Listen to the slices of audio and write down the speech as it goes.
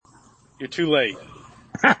You're too late.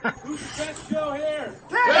 Who's the best show here?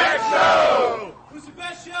 Tech Show! Who's the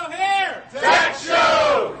best show here? Tech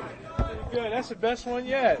Show! Pretty good. That's the best one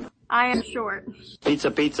yet. I am short.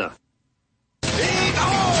 Pizza. Big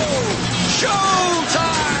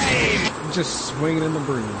Showtime! I'm just swinging in the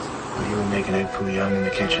breeze. You were making egg foo young in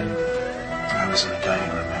the kitchen. I was in the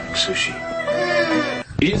dining room having sushi.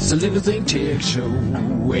 It's a Little Thing Tech Show,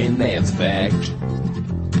 and that's a fact.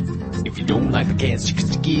 If you don't like the cast, you can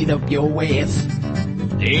stick it up your ass.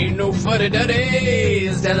 Ain't no funny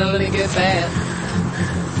duddies that a link is bad.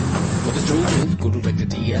 For the truth, go direct to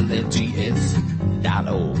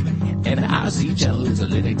TLNGS.org. And the IC channel is a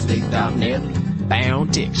linuxlink.net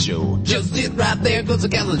bound tech show. Just sit right there, cause the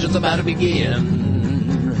calendar just about to begin.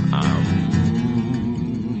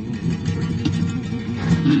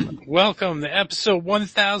 Welcome to episode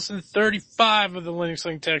 1035 of the Linux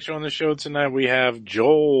Link Tech Show. On the show tonight we have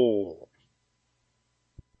Joel.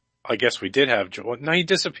 I guess we did have Joel. No, he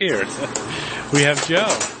disappeared. We have Joe.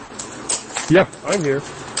 Yep, I'm here.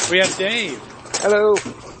 We have Dave. Hello.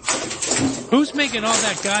 Who's making all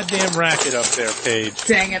that goddamn racket up there, Paige?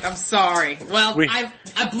 Dang it, I'm sorry. Well, I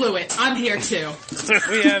blew it. I'm here too.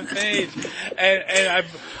 We have Paige. And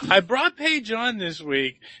I brought Paige on this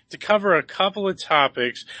week to cover a couple of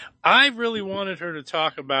topics. I really wanted her to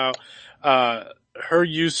talk about her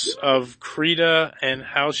use of Krita and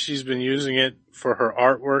how she's been using it for her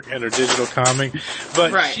artwork and her digital comic.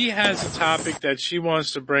 But right. She has a topic that she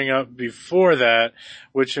wants to bring up before that,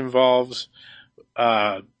 which involves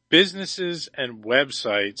businesses and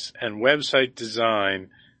website design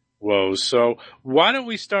woes. So why don't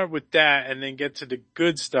we start with that and then get to the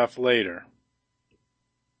good stuff later?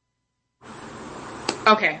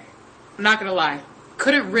 Okay. I'm not going to lie.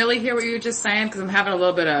 Couldn't really hear what you were just saying because I'm having a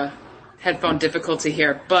little bit of headphone difficulty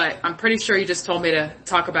here, but I'm pretty sure you just told me to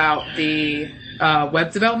talk about the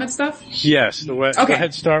web development stuff? Yes. Okay. Go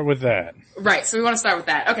ahead, start with that. Right. So we want to start with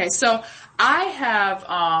that. Okay. So I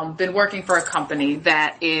have been working for a company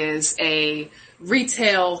that is a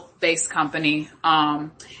retail-based company,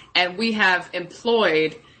 and we have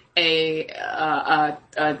employed a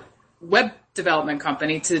web development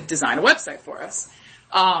company to design a website for us.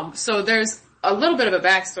 So there's a little bit of a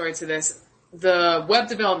backstory to this. The web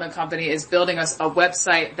development company is building us a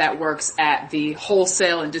website that works at the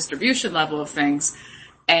wholesale and distribution level of things.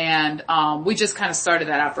 And we just kind of started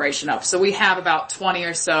that operation up. So we have about 20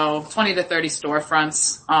 to 30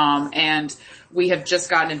 storefronts, and we have just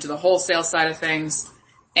gotten into the wholesale side of things.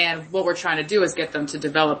 And what we're trying to do is get them to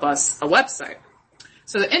develop us a website.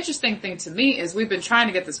 So the interesting thing to me is we've been trying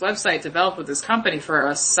to get this website developed with this company for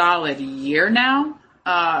a solid year now.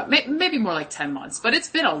 Maybe more like 10 months, but it's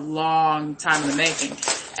been a long time in the making.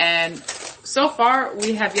 And so far,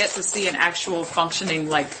 we have yet to see an actual functioning,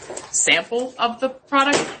 sample of the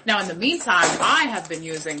product. Now, in the meantime, I have been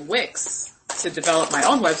using Wix to develop my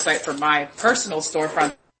own website for my personal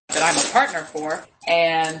storefront that I'm a partner for.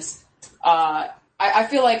 And, I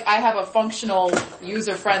feel like I have a functional,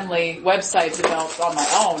 user-friendly website developed on my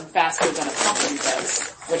own faster than a company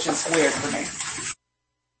does, which is weird for me.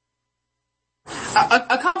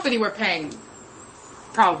 A company we're paying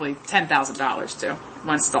probably $10,000 to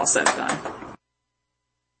once it's all said and done.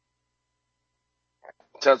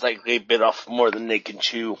 Sounds like they bit off more than they can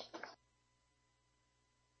chew.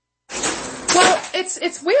 Well,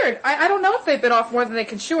 it's weird. I don't know if they bit off more than they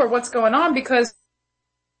can chew or what's going on because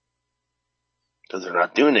they're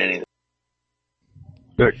not doing anything.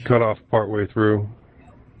 Got cut off partway through.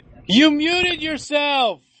 You muted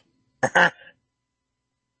yourself!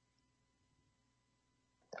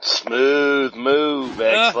 Smooth move,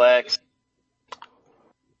 X-Lex.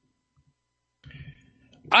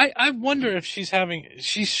 I wonder if she's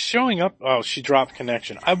showing up. Oh, she dropped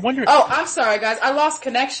connection. I wonder. Oh, I'm sorry, guys. I lost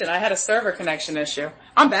connection. I had a server connection issue.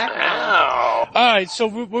 I'm back now. Alright, so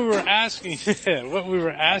we were asking,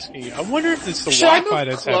 I wonder if it's the Wi-Fi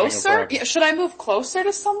that's having a problem. Should I move closer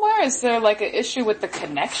to somewhere? Is there an issue with the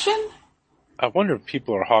connection? I wonder if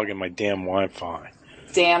people are hogging my damn Wi-Fi.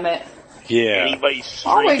 Damn it. Yeah.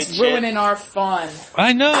 Always ruining our fun.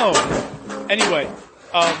 I know. Anyway,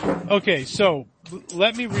 okay, so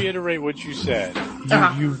let me reiterate what you said.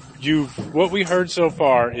 What we heard so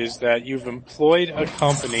far is that you've employed a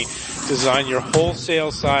company to design your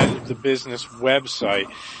wholesale side of the business website.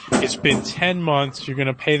 It's been 10 months. You're going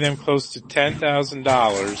to pay them close to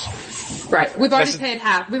 $10,000. Right. We've already paid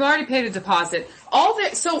half. We've already paid a deposit.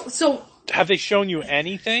 So. Have they shown you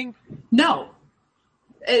anything? No.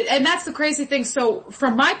 And that's the crazy thing. So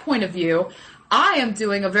from my point of view, I am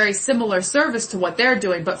doing a very similar service to what they're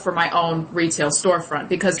doing, but for my own retail storefront,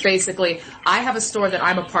 because basically I have a store that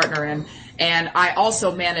I'm a partner in, and I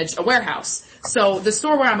also manage a warehouse. So the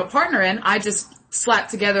store where I'm a partner in, I just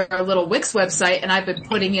slapped together a little Wix website, and I've been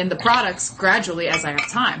putting in the products gradually as I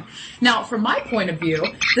have time. Now, from my point of view,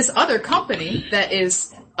 this other company that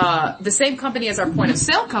is the same company as our point of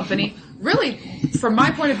sale company, really, from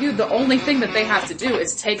my point of view, the only thing that they have to do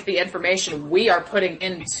is take the information we are putting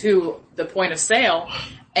into the point of sale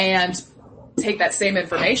and take that same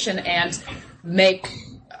information and make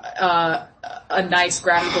a nice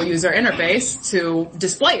graphical user interface to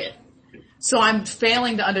display it. So I'm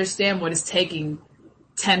failing to understand what is taking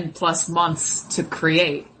 10 plus months to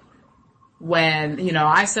create when,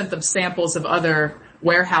 I sent them samples of other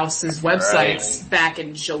warehouses' websites back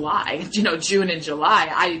in July, June and July.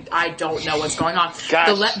 I don't know what's going on.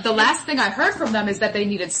 The last thing I heard from them is that they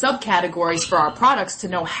needed subcategories for our products to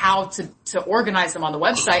know how to organize them on the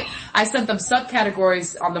website. I sent them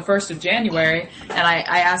subcategories on the 1st of January, and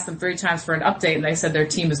I asked them 3 times for an update, and they said their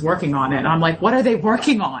team is working on it. And I'm like, what are they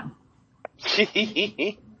working on?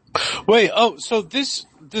 Wait, so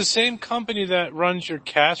the same company that runs your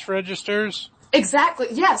cash registers? Exactly,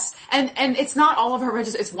 yes. And it's not all of our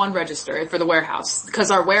registers, it's one register for the warehouse, because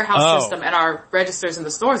our warehouse system and our registers in the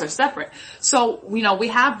stores are separate. So, we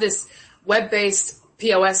have this web-based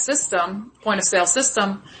POS system, point of sale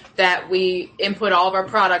system, that we input all of our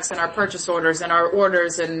products and our purchase orders and our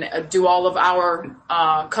orders and do all of our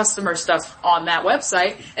customer stuff on that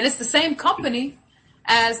website. And it's the same company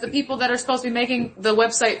as the people that are supposed to be making the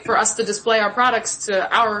website for us to display our products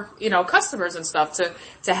to our, customers and stuff,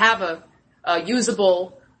 to have a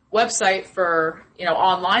usable website for,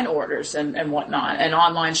 online orders and whatnot and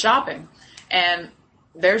online shopping. And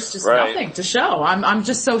there's just nothing to show. I'm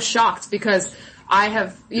just so shocked because I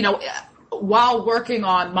have, while working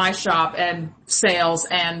on my shop and sales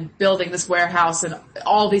and building this warehouse and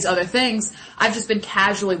all these other things, I've just been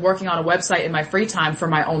casually working on a website in my free time for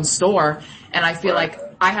my own store. And I feel like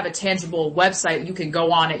I have a tangible website. You can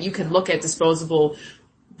go on it. You can look at disposable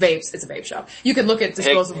vapes. It's a vape shop. You can look at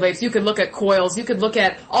disposable vapes. You can look at coils. You can look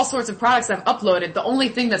at all sorts of products I've uploaded. The only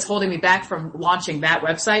thing that's holding me back from launching that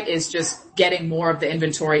website is just getting more of the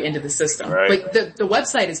inventory into the system. Right. But the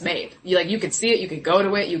website is made. You can see it. You can go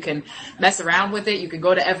to it. You can mess around with it. You can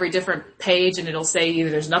go to every different page and it'll say either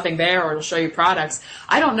there's nothing there or it'll show you products.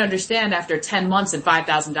 I don't understand after 10 months and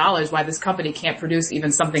 $5,000 why this company can't produce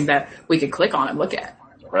even something that we can click on and look at.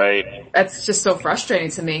 Right. That's just so frustrating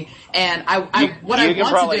to me. And you can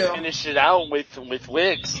probably finish it out with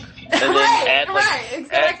Wix, and then add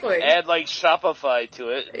like Shopify to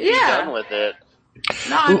it. And be done with it.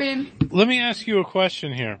 No, I mean, let me ask you a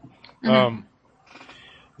question here. Mm-hmm.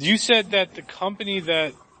 You said that the company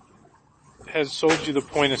that has sold you the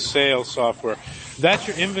point of sale software, that's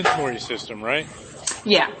your inventory system, right?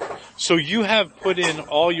 Yeah. So you have put in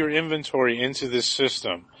all your inventory into this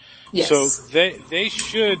system. Yes. So they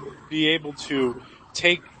should be able to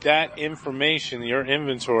take that information, your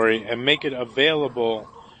inventory, and make it available.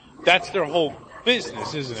 That's their whole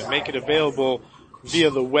business, isn't it? Make it available via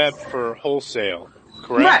the web for wholesale,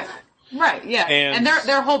 correct? Right, yeah. And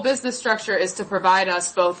their whole business structure is to provide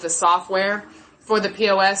us both the software for the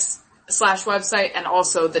POS/website and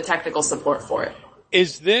also the technical support for it.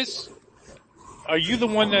 Are you the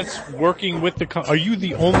one that's working with are you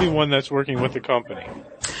the only one that's working with the company?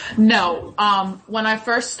 No. When I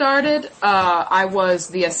first started, I was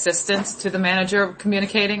the assistant to the manager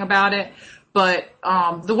communicating about it. But,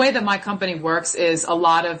 the way that my company works is a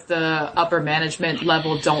lot of the upper management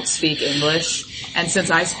level don't speak English. And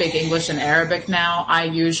since I speak English and Arabic now, I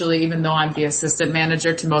usually, even though I'm the assistant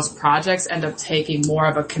manager to most projects, end up taking more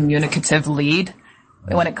of a communicative lead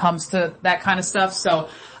when it comes to that kind of stuff. So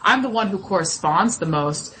I'm the one who corresponds the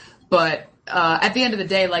most, but at the end of the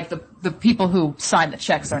day, like the people who sign the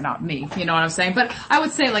checks are not me. You know what I'm saying? But I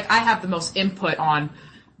would say like I have the most input on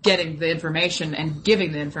getting the information and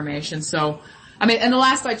giving the information. So, I mean, and the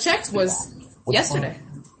last I checked was yesterday.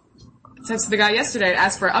 I texted the guy yesterday to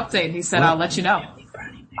ask for an update, and he said, I'll let you know.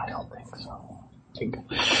 I don't think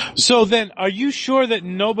so. So then, are you sure that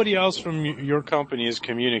nobody else from your company is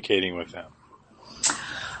communicating with them?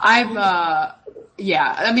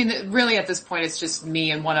 Yeah. I mean, really at this point, it's just me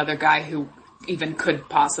and one other guy who even could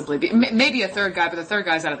possibly be, maybe a third guy, but the third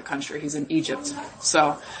guy's out of the country. He's in Egypt.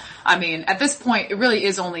 So, I mean, at this point, it really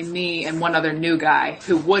is only me and one other new guy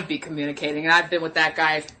who would be communicating. And I've been with that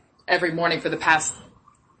guy every morning for the past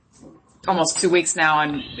almost 2 weeks now,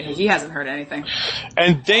 and he hasn't heard anything.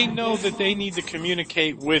 And they know that they need to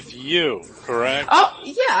communicate with you, correct? Oh,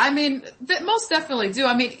 yeah, I mean, they most definitely do.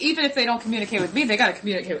 I mean, even if they don't communicate with me, they gotta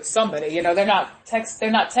communicate with somebody. You know, they're not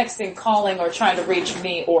texting, calling, or trying to reach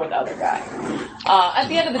me or the other guy. At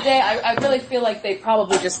the end of the day, I really feel like they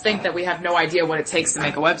probably just think that we have no idea what it takes to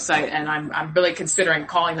make a website, and I'm really considering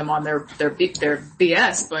calling them on their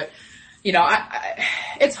BS, but you know,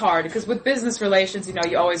 it's hard because with business relations, you know,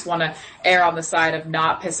 you always want to err on the side of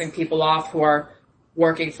not pissing people off who are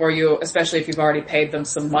working for you, especially if you've already paid them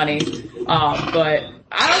some money. But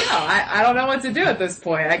I don't know. I don't know what to do at this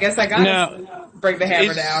point. I guess I gotta bring the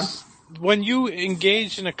hammer down. When you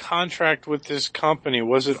engaged in a contract with this company,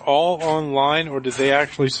 was it all online or did they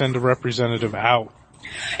actually send a representative out?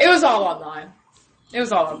 It was all online.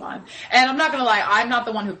 And I'm not gonna lie, I'm not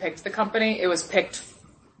the one who picked the company. It was picked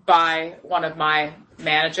by one of my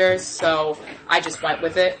managers, so I just went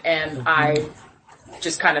with it, and I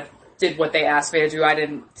just kind of did what they asked me to do. I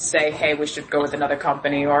didn't say, hey, we should go with another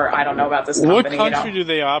company, or I don't know about this company. What country do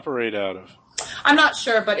they operate out of? I'm not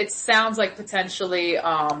sure, but it sounds like potentially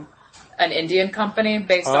an Indian company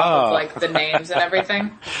based off of like the names and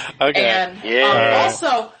everything. Okay. And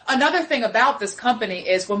also, another thing about this company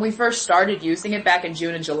is when we first started using it back in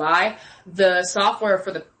June and July, the software for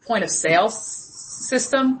the point of sale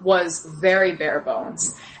system was very bare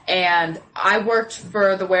bones. And I worked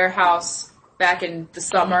for the warehouse back in the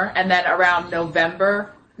summer, and then around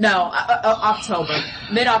mid-October,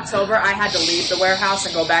 I had to leave the warehouse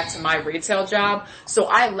and go back to my retail job. So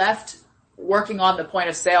I left working on the point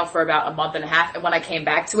of sale for about a month and a half, and when I came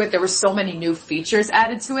back to it, there were so many new features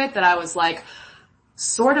added to it that I was like,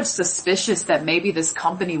 sort of suspicious that maybe this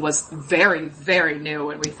company was very, very new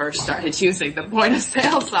when we first started using the point of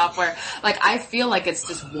sale software. Like, I feel like it's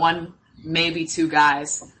just one, maybe two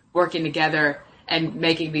guys working together and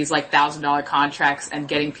making these like $1,000 contracts and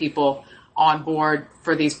getting people on board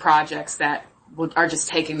for these projects that are just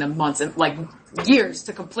taking them months and like years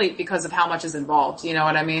to complete because of how much is involved. You know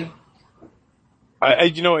what I mean?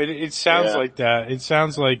 It sounds like that. It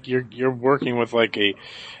sounds like you're working with like a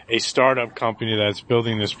startup company that's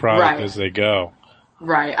building this product as they go.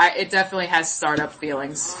 Right. It definitely has startup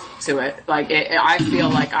feelings to it. Like, I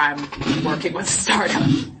feel like I'm working with a startup.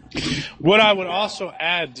 What I would also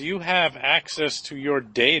add, do you have access to your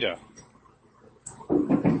data?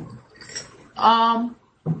 What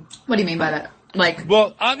do you mean by that? Like,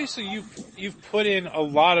 well, obviously you've put in a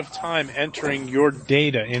lot of time entering your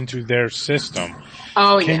data into their system.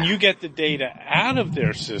 Oh, yeah. Can you get the data out of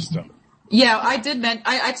their system? Yeah, I did.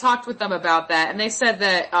 I talked with them about that, and they said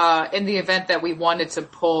that in the event that we wanted to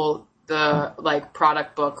pull the like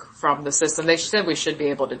product book from the system, they said we should be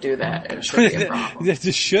able to do that. It shouldn't be a problem.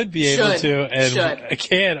 They should be able to, and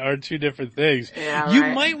can are two different things. Yeah, you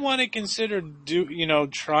might want to consider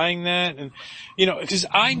trying that, and because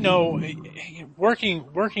I know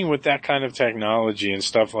working with that kind of technology and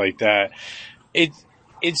stuff like that,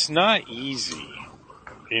 it's not easy.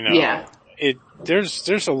 Yeah.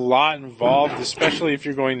 There's a lot involved, especially if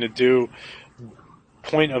you're going to do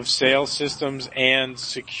point of sale systems and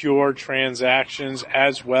secure transactions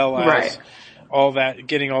as well as all that,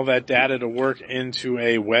 getting all that data to work into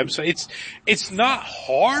a website. It's not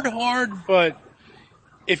hard, but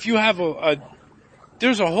if you have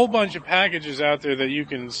there's a whole bunch of packages out there that you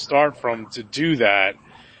can start from to do that.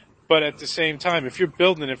 But at the same time, if you're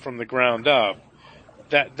building it from the ground up,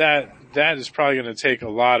 that is probably going to take a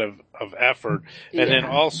lot of effort. And then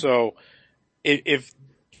also, if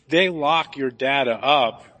they lock your data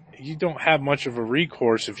up, you don't have much of a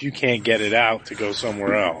recourse if you can't get it out to go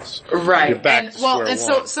somewhere else. Right. You're back to square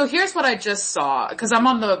one. So here's what I just saw, because I'm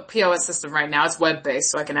on the POS system right now. It's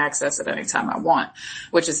web-based, so I can access it anytime I want,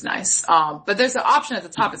 which is nice. But there's an option at the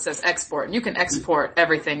top that says export, and you can export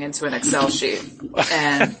everything into an Excel sheet.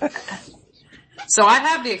 And so I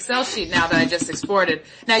have the Excel sheet now that I just exported.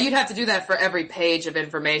 Now you'd have to do that for every page of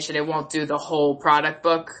information. It won't do the whole product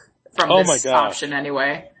book from this option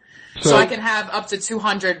anyway. So I can have up to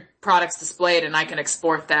 200 products displayed and I can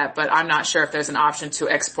export that, but I'm not sure if there's an option to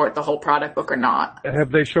export the whole product book or not.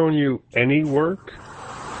 Have they shown you any work?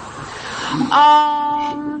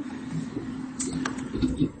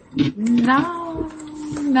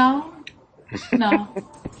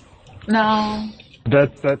 No.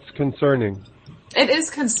 That's concerning. It is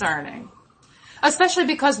concerning. Especially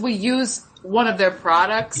because we use one of their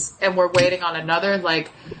products and we're waiting on another. Like,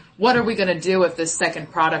 what are we going to do if this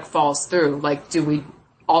second product falls through? Like, do we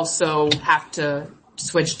also have to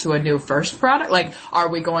switch to a new first product? Like, are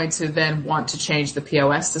we going to then want to change the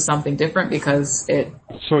POS to something different because it...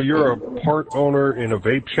 So you're a part owner in a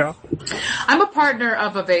vape shop? I'm a partner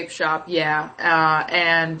of a vape shop, yeah.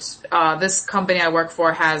 And this company I work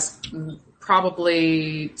for has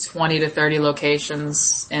probably 20 to 30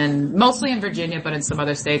 locations, and mostly in Virginia, but in some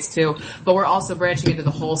other states too. But we're also branching into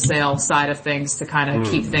the wholesale side of things to kind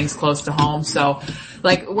of keep things close to home. So,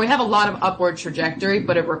 like, we have a lot of upward trajectory,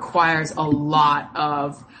 but it requires a lot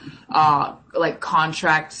of, like,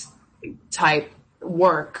 contract type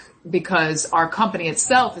work because our company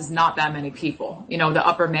itself is not that many people. You know, the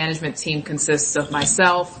upper management team consists of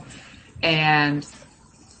myself and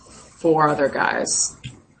 4 other guys.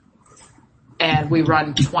 And we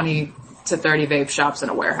run 20 to 30 vape shops in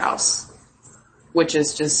a warehouse, which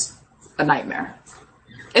is just a nightmare.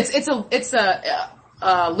 It's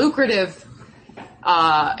a lucrative,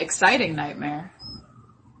 exciting nightmare,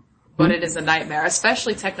 but it is a nightmare,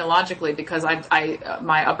 especially technologically, because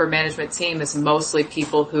my upper management team is mostly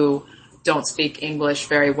people who don't speak English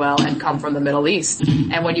very well and come from the Middle East.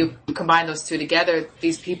 And when you combine those two together,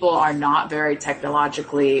 these people are not very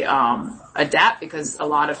technologically adept because a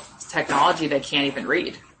lot of technology they can't even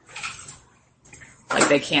read. Like,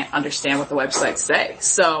 they can't understand what the websites say.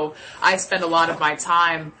 So I spend a lot of my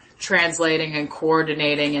time translating and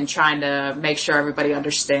coordinating and trying to make sure everybody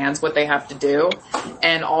understands what they have to do,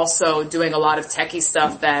 and also doing a lot of techie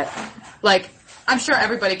stuff that, like, I'm sure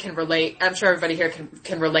everybody can relate. I'm sure everybody here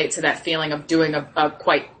can relate to that feeling of doing a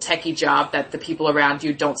quite techie job that the people around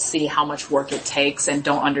you don't see how much work it takes and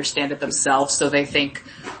don't understand it themselves. So they think,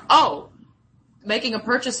 oh, making a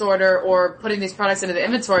purchase order or putting these products into the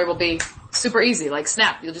inventory will be super easy. Like,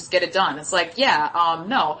 snap, you'll just get it done. It's like, yeah,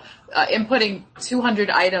 no. Inputting 200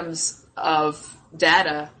 items of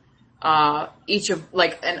data, each of,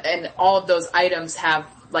 like, and all of those items have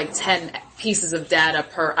like 10 pieces of data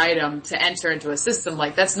per item to enter into a system,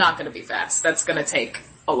 like, that's not going to be fast. That's going to take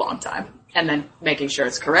a long time. And then making sure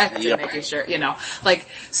it's correct and making sure, you know, like,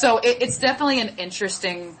 so it's definitely an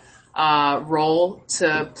interesting role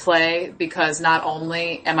to play, because not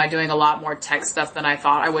only am I doing a lot more tech stuff than I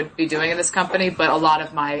thought I would be doing in this company, but a lot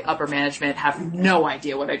of my upper management have no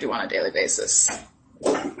idea what I do on a daily basis.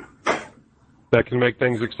 That can make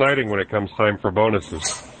things exciting when it comes time for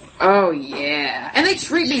bonuses. Oh, yeah. And they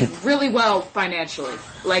treat me really well financially.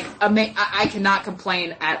 Like, I cannot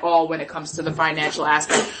complain at all when it comes to the financial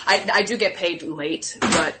aspect. I do get paid late,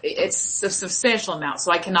 but it's a substantial amount,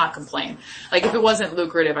 so I cannot complain. Like, if it wasn't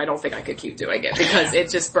lucrative, I don't think I could keep doing it, because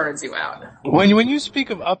it just burns you out. When you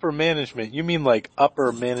speak of upper management, you mean like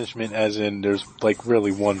upper management as in there's like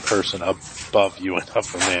really one person above you in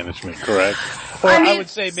upper management, correct? Or I would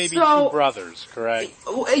say maybe 2 brothers, correct?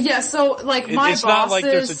 Yeah, so like my bosses... It's not like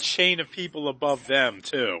there's a chain of people above them,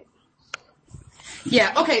 too.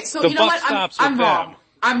 Yeah, okay, so you know what? I'm wrong.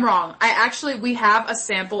 I'm wrong. We have a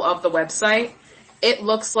sample of the website. It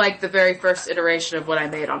looks like the very first iteration of what I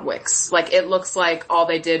made on Wix. Like, it looks like all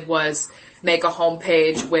they did was make a home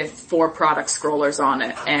page with 4 product scrollers on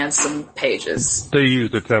it and some pages. They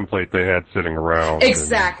used a template they had sitting around.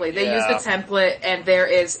 Exactly. They used a template, and there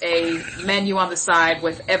is a menu on the side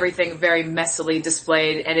with everything very messily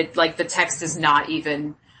displayed, and it, like, the text is not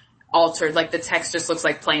even altered. Like, the text just looks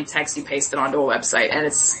like plain text you pasted onto a website, and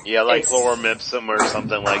it's... Yeah, like Lorem Ipsum or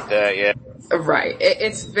something like that, yeah. Right.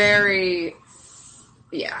 It's very...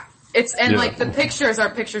 Yeah. Like, the pictures are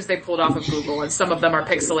pictures they pulled off of Google, and some of them are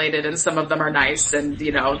pixelated, and some of them are nice, and,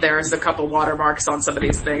 you know, there's a couple watermarks on some of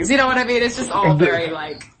these things. You know what I mean? It's just all very,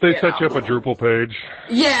 like... They touch up a Drupal page.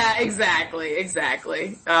 Yeah,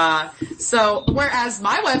 exactly. So, whereas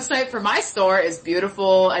my website for my store is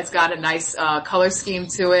beautiful, it's got a nice, color scheme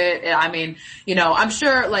to it. I mean, you know, I'm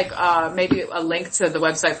sure, like, maybe a link to the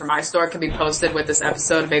website for my store can be posted with this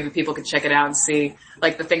episode. Maybe people can check it out and see,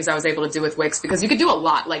 like, the things I was able to do with Wix, because you can do a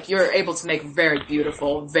lot. Like, you're able to make very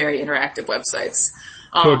beautiful, very interactive websites.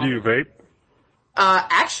 So do you vape?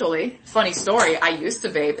 Actually, funny story, I used to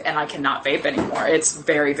vape and I cannot vape anymore. It's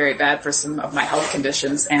very, very bad for some of my health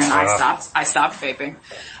conditions, and I stopped vaping.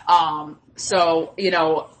 So, you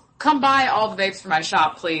know, come buy all the vapes for my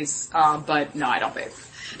shop, please. But no, I don't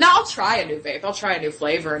vape. Now, I'll try a new vape. I'll try a new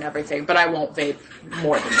flavor and everything, but I won't vape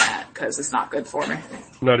more than that, because it's not good for me.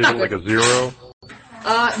 Not even like a zero?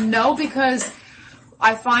 No, because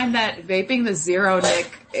I find that vaping the zero,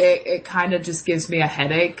 Nick, it kind of just gives me a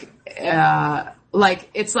headache. Like,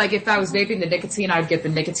 it's like if I was vaping the nicotine, I'd get the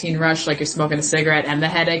nicotine rush, like you're smoking a cigarette, and the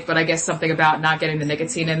headache, but I guess something about not getting the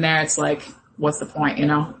nicotine in there, it's like, what's the point, you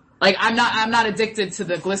know? Like, I'm not addicted to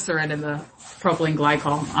the glycerin and the propylene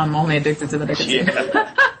glycol. I'm only addicted to the nicotine.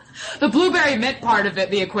 Yeah. The blueberry mint part of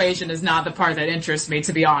the equation is not the part that interests me,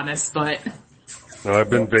 to be honest, but. I've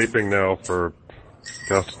been vaping now for,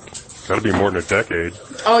 gotta be more than a decade.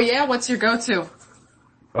 Oh yeah? What's your go-to?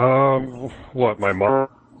 My mom?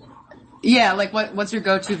 Yeah, like what's your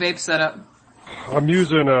go-to vape setup? I'm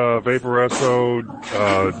using a Vaporesso,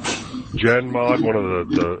 Gen Mod, one of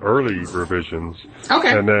the early revisions.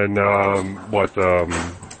 Okay. And then,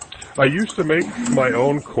 I used to make my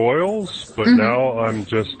own coils, but now I'm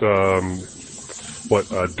just,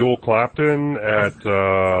 dual Clapton at,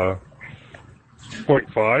 0.5.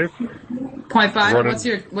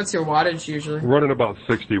 0.5? What's your wattage usually? Running about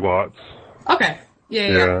 60 watts. Okay.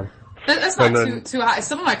 Yeah. That's not too high.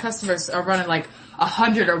 Some of my customers are running like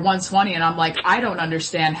 100 or 120, and I'm like, I don't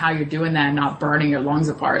understand how you're doing that and not burning your lungs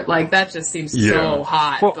apart. Like, that just seems so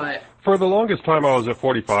hot, but. For the longest time I was at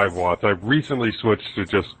 45 watts. I've recently switched to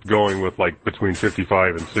just going with like between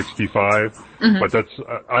 55 and 65. But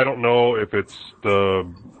I don't know if it's the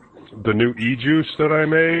new e-juice that I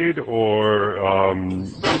made or,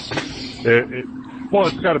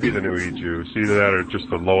 it's gotta be the new e-juice. Either that or just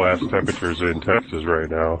the low-ass temperatures in Texas right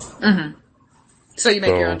now. So you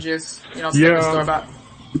make your own juice? You don't stick to store-bought?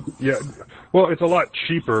 Yeah. Well, it's a lot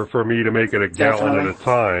cheaper for me to make it a gallon at a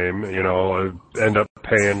time. You know, I end up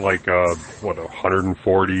paying like,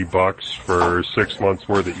 $140 for 6 months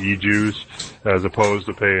worth of e-juice as opposed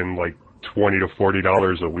to paying like $20 to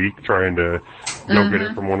 $40 a week trying to, get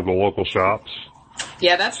it from one of the local shops.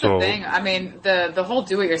 Yeah, that's the thing. I mean, the whole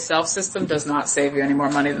do-it-yourself system does not save you any more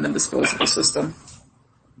money than the disposable system.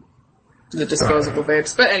 The disposable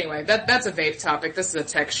vapes. But anyway, that's a vape topic. This is a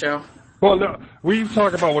tech show. Well, no, we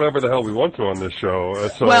talk about whatever the hell we want to on this show.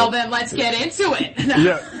 Well, then let's get into it.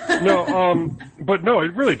 But no,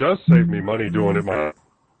 it really does save me money doing it myself.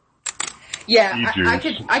 Yeah, I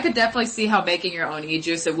could definitely see how making your own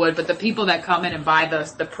e-juice it would, but the people that come in and buy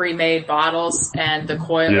the pre-made bottles and the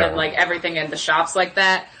coil and like everything in the shops like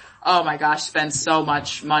that, oh my gosh, spend so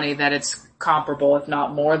much money that it's comparable, if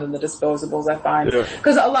not more, than the disposables, I find.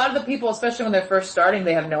 Because a lot of the people, especially when they're first starting,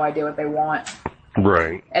 they have no idea what they want.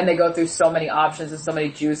 Right. And they go through so many options and so many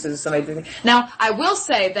juices and so many things. Now, I will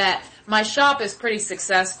say that my shop is pretty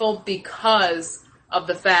successful because of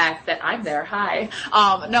the fact that I'm there. Hi.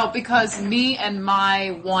 Because me and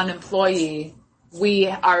my one employee, we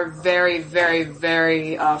are very, very,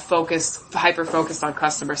 very hyper-focused on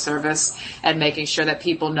customer service and making sure that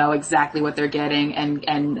people know exactly what they're getting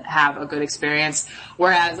and have a good experience.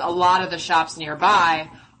 Whereas a lot of the shops nearby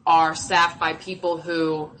are staffed by people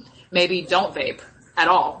who maybe don't vape at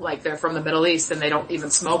all, like they're from the Middle East and they don't even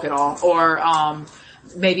smoke at all, or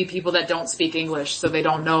maybe people that don't speak English, so they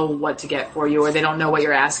don't know what to get for you, or they don't know what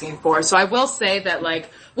you're asking for. So I will say that, like,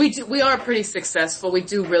 we are pretty successful. We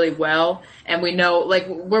do really well, and we know, like,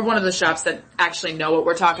 we're one of the shops that actually know what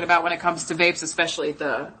we're talking about when it comes to vapes, especially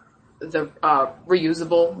the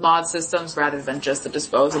reusable mod systems rather than just the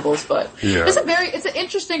disposables. But it's an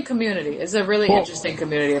interesting community. It's a really interesting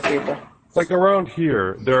community of people. Like around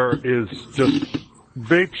here, there is just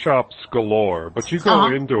vape shops galore, but you go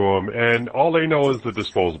into them and all they know is the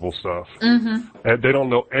disposable stuff. And they don't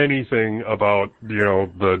know anything about,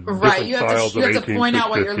 the different styles of 1850s. You have to point out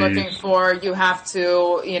what you're looking for. You have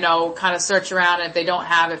to, kind of search around. If they don't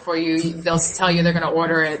have it for you, they'll tell you they're going to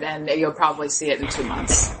order it and you'll probably see it in 2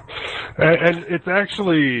 months. And it's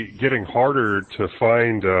actually getting harder to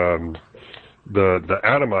find, the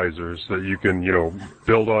atomizers that you can,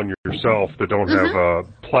 build on yourself that don't have,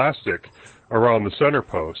 plastic around the center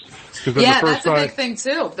post. That's a big thing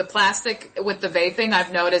too. The plastic with the vaping,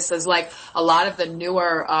 I've noticed, is like a lot of the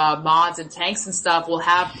newer, mods and tanks and stuff will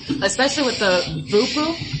have, especially with the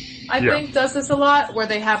Vupu, I think does this a lot, where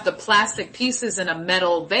they have the plastic pieces in a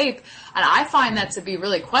metal vape, and I find that to be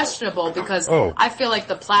really questionable because I feel like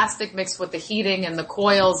the plastic mixed with the heating and the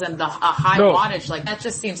coils and the high wattage, like that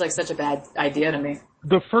just seems like such a bad idea to me.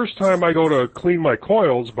 The first time I go to clean my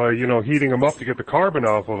coils by, heating them up to get the carbon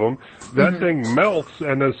off of them, that thing melts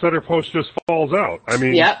and the center post just falls out. I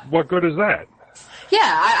mean, what good is that? Yeah,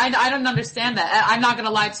 I don't understand that. I'm not gonna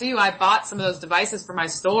lie to you. I bought some of those devices for my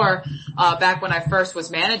store, back when I first was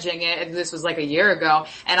managing it, and this was like a year ago,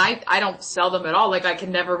 and I don't sell them at all. Like, I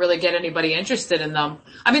can never really get anybody interested in them.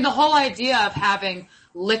 I mean, the whole idea of having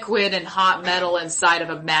liquid and hot metal inside of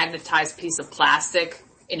a magnetized piece of plastic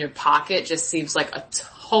in your pocket just seems like a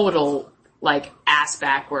total, like, ass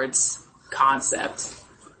backwards concept.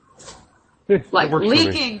 Like,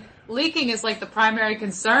 leaking is like the primary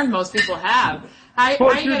concern most people have. How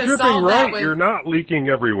are you going to solve that? You're not leaking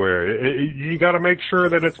everywhere. You got to make sure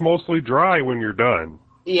that it's mostly dry when you're done.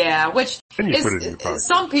 Yeah, which is,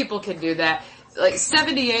 some people can do that. like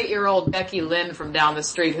 78-year-old Becky Lynn from down the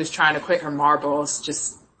street who's trying to quit her marbles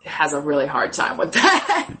just has a really hard time with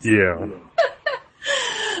that. Yeah.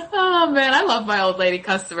 Oh man, I love my old lady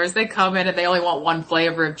customers. They come in and they only want one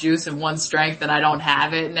flavor of juice and one strength and I don't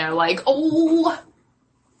have it and they're like, oh,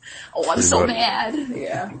 I'm so mad.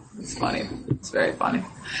 Yeah, it's funny. It's very funny.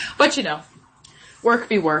 But you know, work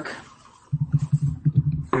be work.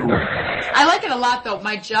 I like it a lot though.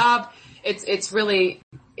 My job, it's really,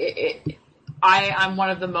 I'm one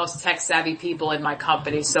of the most tech savvy people in my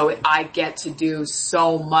company, so I get to do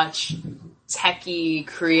so much techie,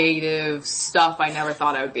 creative stuff I never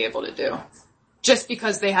thought I would be able to do. Just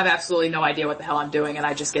because they have absolutely no idea what the hell I'm doing and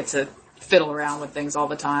I just get to fiddle around with things all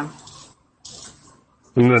the time.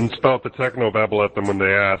 And then spout the technobabble at them when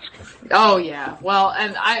they ask. Oh yeah. Well,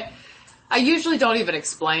 and I usually don't even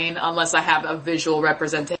explain unless I have a visual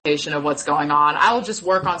representation of what's going on. I will just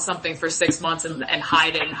work on something for 6 months and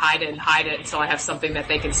hide it and hide it and hide it until I have something that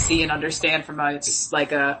they can see and understand from a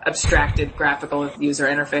abstracted graphical user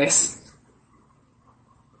interface.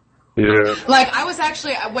 Yeah. Like, I was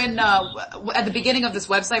actually, when, at the beginning of this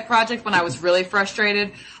website project, when I was really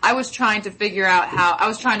frustrated, I was trying to figure out I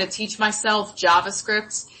was trying to teach myself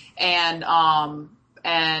JavaScript and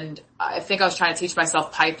I think I was trying to teach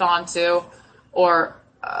myself Python too, no,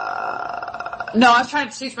 I was trying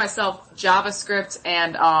to teach myself JavaScript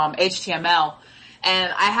and, HTML,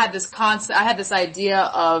 and I had this idea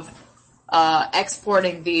of,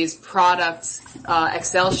 exporting these product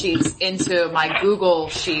Excel sheets into my Google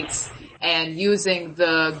Sheets and using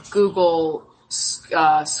the Google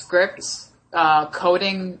scripts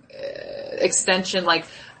coding extension, like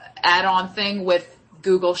add-on thing with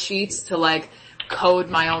Google Sheets to like code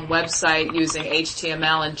my own website using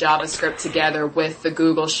HTML and JavaScript together with the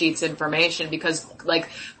Google Sheets information, because like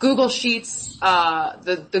Google Sheets,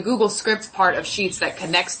 the Google Scripts part of Sheets that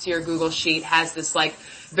connects to your Google Sheet has this like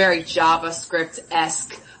very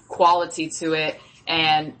JavaScript-esque quality to it.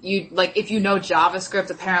 And you, like, if you know JavaScript,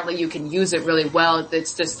 apparently you can use it really well.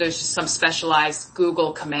 It's just, there's just some specialized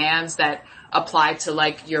Google commands that apply to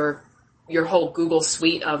like your whole Google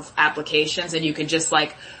suite of applications, and you can just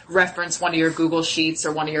like reference one of your Google Sheets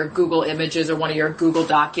or one of your Google Images or one of your Google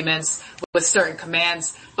documents with certain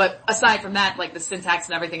commands. But aside from that, like the syntax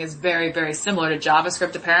and everything is very, very similar to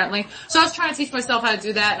JavaScript apparently. So I was trying to teach myself how to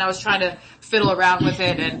do that, and I was trying to fiddle around with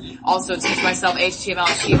it and also teach myself HTML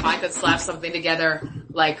and see if I could slap something together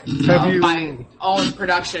like my own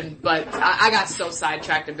production. But I got so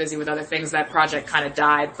sidetracked and busy with other things that project kind of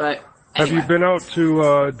died. But anyway. Have you been out to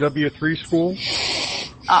W3 school?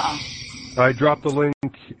 I dropped the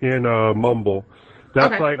link in Mumble.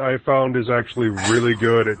 That site I found is actually really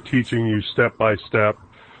good at teaching you step by step.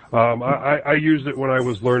 I used it when I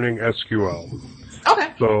was learning SQL.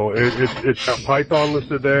 Okay. So it's got Python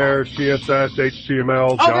listed there, CSS,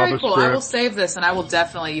 HTML, JavaScript. Very cool. I will save this and I will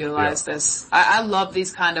definitely utilize this. I love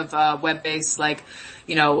these kind of web-based, like,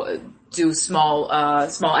 you know, do small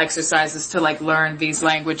exercises to like learn these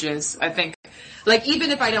languages. I think, like,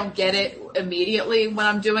 even if I don't get it immediately when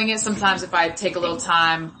I'm doing it, sometimes if I take a little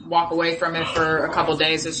time, walk away from it for a couple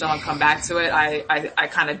days or so and come back to it, I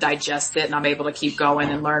kind of digest it and I'm able to keep going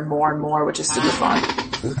and learn more and more, which is super fun.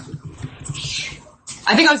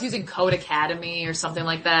 I think I was using Code Academy or something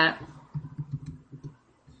like that.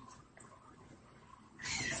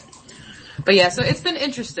 But yeah, so it's been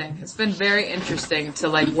interesting. It's been very interesting to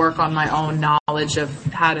like work on my own knowledge of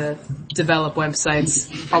how to develop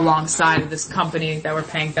websites alongside of this company that we're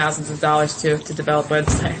paying thousands of dollars to develop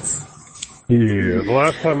websites. Yeah, the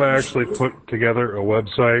last time I actually put together a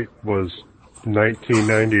website was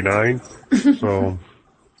 1999, so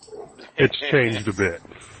it's changed a bit.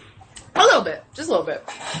 A little bit. Just a little bit.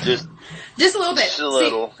 Just a little bit. Just a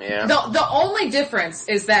little, yeah. The only difference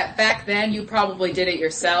is that back then you probably did it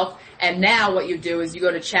yourself, and now what you do is you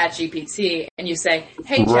go to ChatGPT and you say,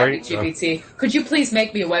 hey ChatGPT, could you please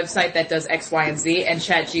make me a website that does X, Y, and Z? And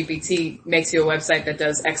ChatGPT makes you a website that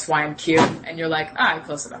does X, Y, and Q. And you're like, alright,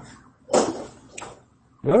 close enough.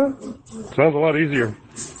 Sounds a lot easier.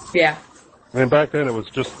 Yeah. And back then it was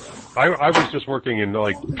just, I was just working in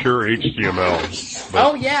like pure HTML.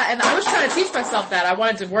 Oh yeah, and I was trying to teach myself that. I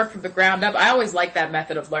wanted to work from the ground up. I always like that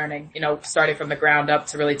method of learning, you know, starting from the ground up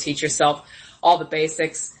to really teach yourself all the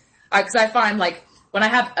basics. Cause I find like when I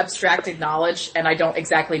have abstracted knowledge and I don't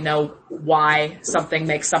exactly know why something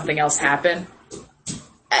makes something else happen,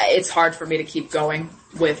 it's hard for me to keep going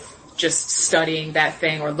with just studying that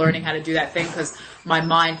thing or learning how to do that thing, because my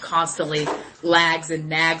mind constantly lags and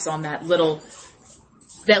nags on that little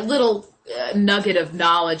nugget of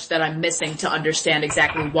knowledge that I'm missing to understand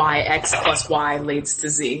exactly why X plus Y leads to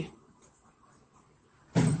Z.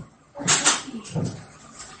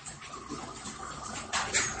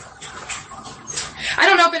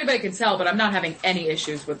 if anybody can tell, but I'm not having any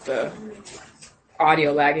issues with the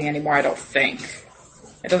audio lagging anymore, I don't think.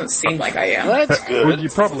 It doesn't seem like I am. Well, that's good. Well, you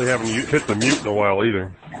probably haven't hit the mute in a while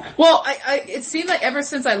either. Well, it seemed like ever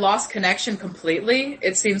since I lost connection completely,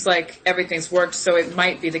 it seems like everything's worked, so it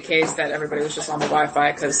might be the case that everybody was just on the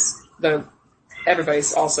Wi-Fi because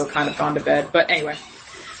everybody's also kind of gone to bed. But anyway,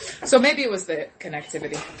 so maybe it was the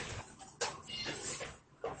connectivity.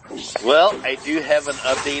 Well, I do have an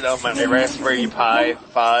update on my Raspberry Pi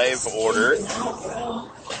 5 order.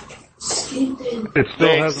 It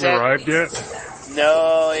still hasn't arrived yet?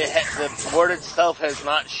 No, the board itself has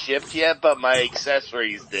not shipped yet, but my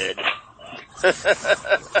accessories did.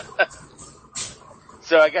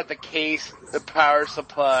 So I got the case, the power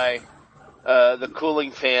supply, the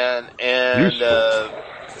cooling fan, and the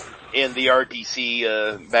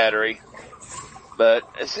RDC battery. But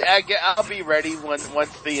I'll be ready once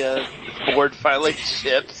the board finally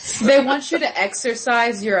ships. They want you to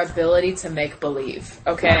exercise your ability to make believe,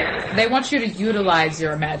 okay? They want you to utilize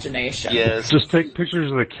your imagination. Yes. Just take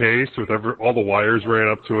pictures of the case with all the wires ran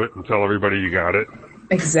up to it and tell everybody you got it.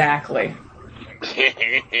 Exactly.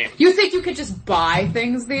 You think you could just buy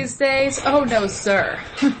things these days? Oh, no, sir.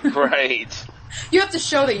 Right. You have to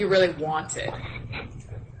show that you really want it.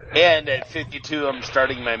 And at 52, I'm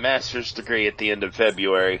starting my master's degree at the end of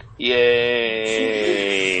February.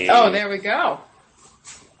 Yay! Oh, there we go.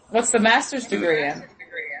 What's the master's degree in?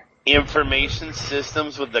 Information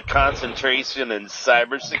systems with the concentration in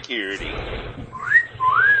cybersecurity.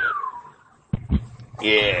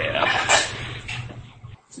 Yeah.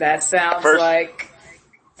 That sounds like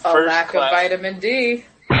a lack of vitamin D.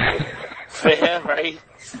 Yeah, right.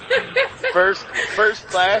 First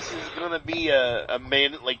class is going to be a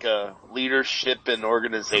leadership and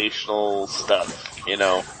organizational stuff, you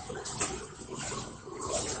know.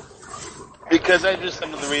 Because I just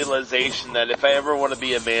come to the realization that if I ever want to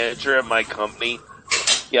be a manager at my company,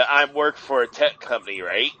 I work for a tech company,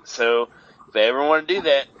 right? So if I ever want to do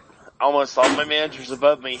that, almost all my managers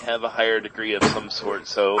above me have a higher degree of some sort,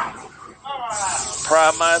 so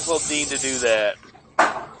might as well need to do that.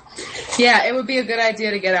 Yeah, it would be a good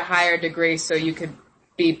idea to get a higher degree so you could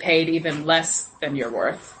be paid even less than you're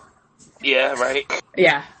worth. Yeah, right?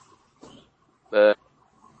 Yeah. They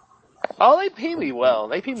pay me well.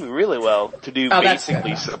 They pay me really well to do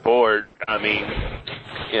basically support. I mean,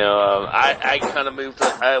 I kind of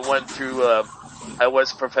I went through, I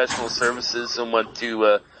was professional services and went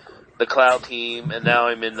to the cloud team, and now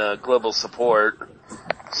I'm in global support.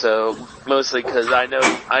 So mostly because I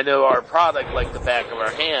know our product like the back of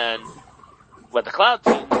our hand, but the cloud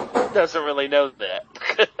team doesn't really know that.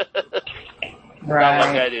 Right. Not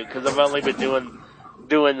like I do, because I've only been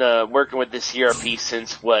working with this ERP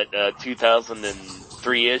since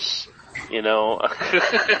 2003-ish, you know.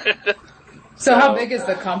 So how big is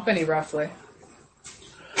the company roughly?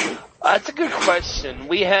 That's a good question.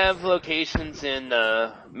 We have locations in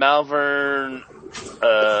Malvern,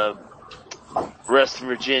 West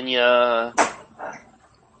Virginia,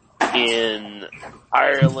 in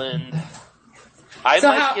Ireland. I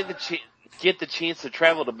might get the chance to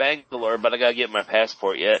travel to Bangalore, but I gotta get my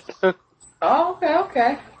passport yet. Oh,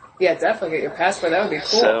 okay. Yeah, definitely get your passport. That would be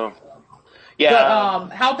cool. So, yeah. But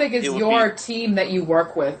how big is your team that you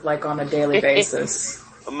work with, like on a daily basis?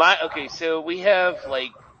 So we have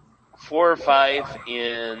like 4 or 5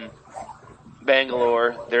 in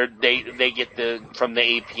Bangalore. They get from the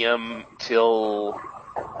 8 p.m. till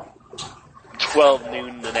 12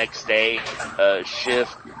 noon the next day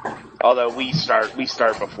shift. Although we start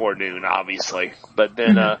before noon, obviously. But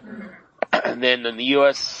then and then in the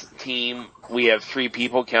U.S. team, we have 3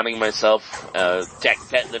 people, counting myself.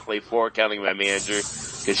 Technically 4, counting my manager,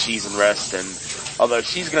 because she's in rest. And although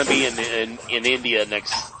she's going to be in India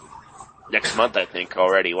next month, I think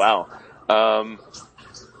already. Wow.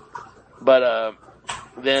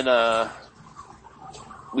 Then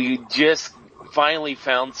we just finally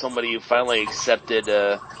found somebody who finally accepted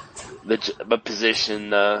the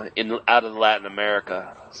position out of Latin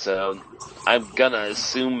America. So I'm gonna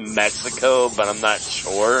assume Mexico, but I'm not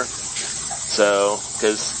sure. So,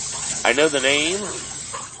 because I know the name.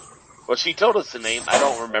 Well, she told us the name. I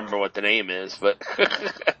don't remember what the name is, but.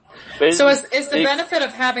 So is the benefit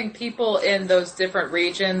of having people in those different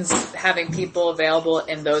regions, having people available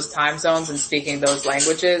in those time zones and speaking those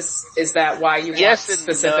languages, is that why you want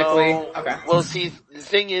specifically? No. Okay. Well, see, the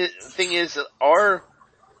thing is,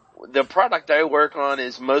 the product I work on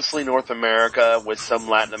is mostly North America with some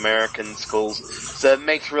Latin American schools, so it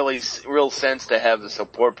makes real sense to have a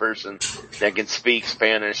support person that can speak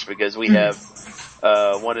Spanish, because we have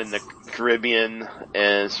one in the Caribbean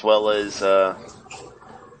as well as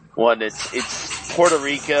one. It's Puerto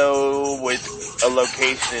Rico with a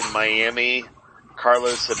location in Miami,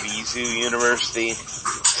 Carlos Abizu University.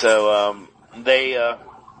 So, there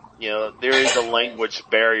is a language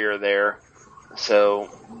barrier there. So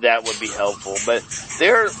that would be helpful. But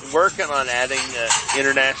they're working on adding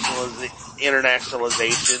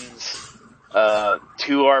internationalizations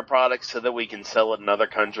to our products so that we can sell it in other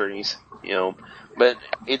countries. But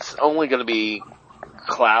it's only going to be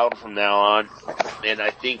cloud from now on, and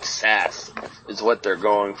I think SaaS is what they're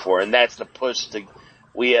going for, and that's the push.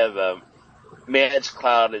 We have managed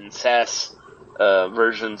cloud and SaaS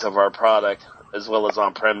versions of our product, as well as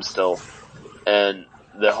on-prem still, and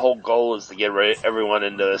the whole goal is to get everyone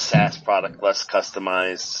into a SaaS product, less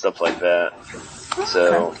customized, stuff like that.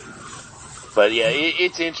 So, but yeah,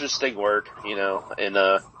 it's interesting work, and in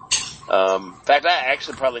fact, I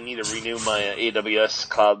actually probably need to renew my AWS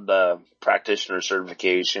Cloud Practitioner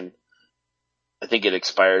certification. I think it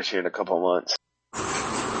expires here in a couple of months.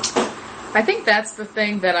 I think that's the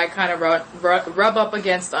thing that I kind of rub up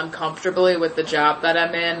against uncomfortably with the job that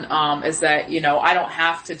I'm in, is that, I don't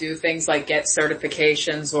have to do things like get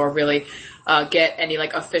certifications or really get any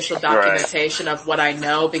like official documentation of what I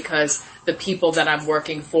know, because the people that I'm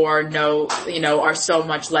working for are so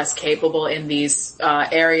much less capable in these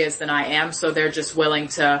areas than I am. So they're just willing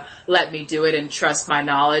to let me do it and trust my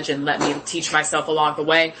knowledge and let me teach myself along the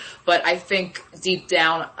way. But I think deep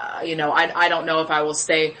down, I don't know if I will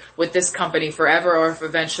stay with this company forever or if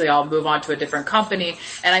eventually I'll move on to a different company.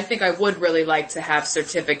 And I think I would really like to have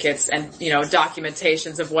certificates and,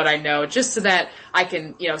 documentations of what I know, just so that I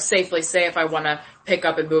can, safely say if I want to pick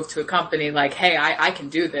up and move to a company like, hey, I can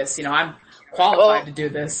do this. I'm qualified to do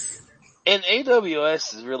this. And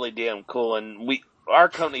AWS is really damn cool. And our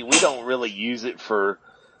company, we don't really use it for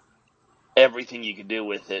everything you can do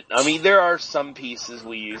with it. I mean, there are some pieces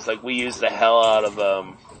we use. Like, we use the hell out of,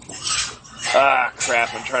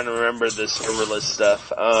 crap, I'm trying to remember the serverless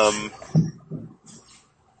stuff.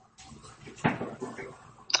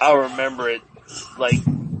 I'll remember it, like,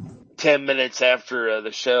 10 minutes after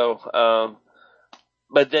the show.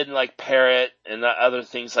 But then, like, Parrot and other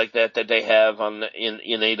things like that they have in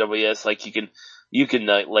AWS, like, you can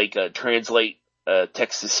translate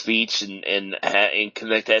text to speech and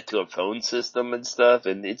connect that to a phone system and stuff,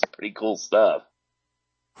 and it's pretty cool stuff.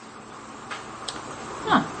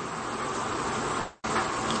 Huh.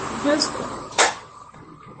 That's cool.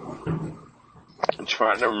 I'm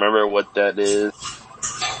trying to remember what that is.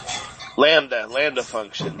 Lambda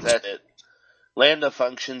functions, that's it. Lambda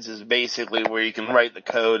functions is basically where you can write the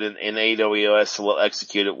code in AWS will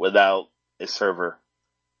execute it without a server.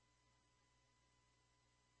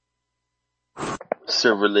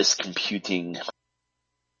 Serverless computing.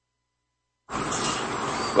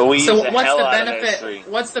 But we so use the what's hell the out benefit? of S3.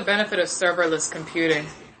 What's the benefit of serverless computing?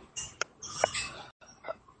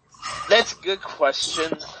 That's a good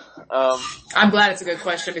question. I'm glad it's a good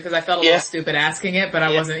question because I felt a little stupid asking it, but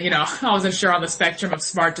I wasn't, I wasn't sure on the spectrum of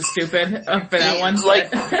smart to stupid for that one.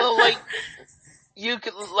 You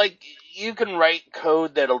can write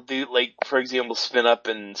code that'll do, like, for example, spin up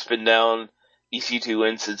and spin down EC2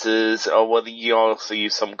 instances. Well, you also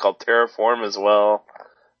use something called Terraform as well.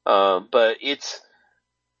 But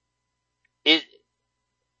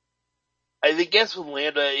I guess with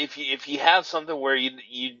Lambda, if you have something where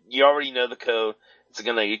you already know the code, it's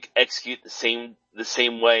gonna execute the same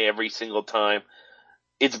way every single time.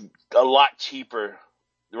 It's a lot cheaper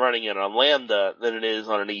running it on Lambda than it is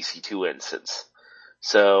on an EC2 instance.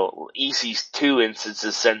 So EC2 instance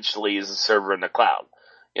essentially is a server in the cloud.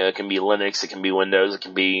 It can be Linux, it can be Windows, it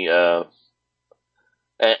can be you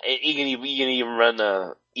can even run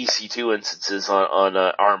EC2 instances on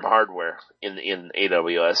ARM hardware in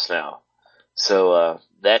AWS now. So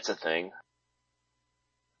that's a thing.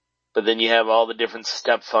 But then you have all the different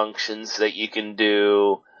step functions that you can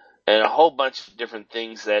do, and a whole bunch of different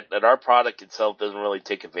things that our product itself doesn't really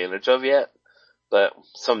take advantage of yet, but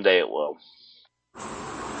someday it will.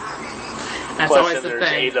 That's Plus, always the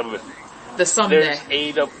thing. The someday.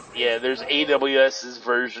 There's AWS's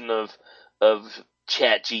version of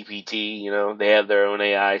ChatGPT. They have their own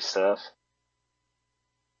AI stuff.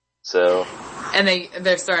 So. And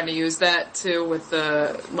they're starting to use that too with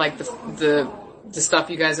the stuff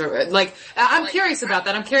you guys are like. I'm curious about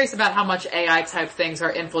that. I'm curious about how much AI type things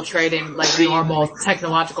are infiltrating normal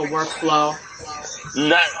technological workflow.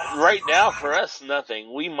 Not right now for us.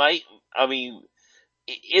 Nothing. We might. I mean,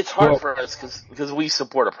 it's hard for us because we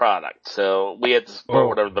support a product, so we have to support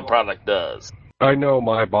whatever the product does. I know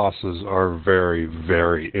my bosses are very,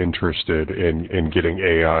 very interested in getting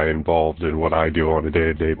AI involved in what I do on a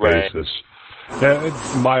day-to-day basis.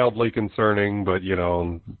 It's mildly concerning, but,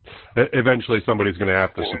 eventually somebody's going to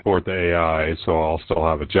have to support the AI, so I'll still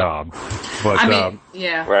have a job. But,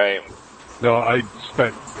 yeah. Right. No, I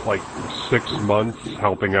spent like 6 months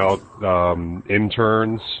helping out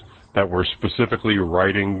interns that were specifically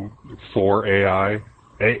writing for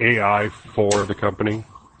AI for the company.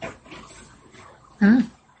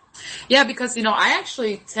 Yeah, because, I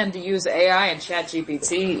actually tend to use AI and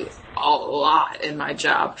ChatGPT a lot in my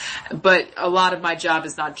job. But a lot of my job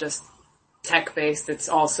is not just tech-based. It's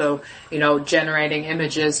also, generating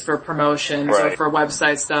images for promotions or for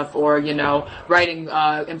website stuff or, writing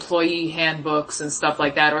employee handbooks and stuff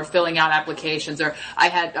like that or filling out applications. Or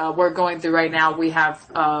we're going through right now, we have,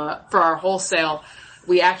 for our wholesale,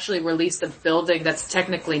 we actually released a building that's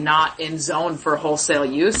technically not in zone for wholesale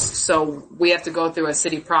use. So we have to go through a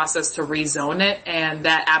city process to rezone it, and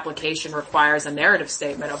that application requires a narrative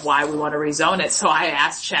statement of why we want to rezone it. So I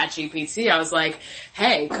asked ChatGPT, I was like,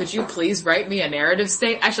 hey, could you please write me a narrative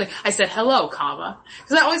statement? Actually, I said hello, comma.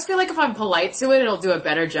 Because I always feel like if I'm polite to it, it'll do a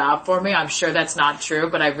better job for me. I'm sure that's not true,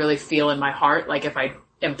 but I really feel in my heart like if I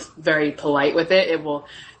am very polite with it, it will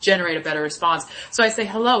generate a better response. So I say,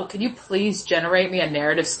 hello, can you please generate me a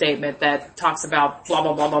narrative statement that talks about blah,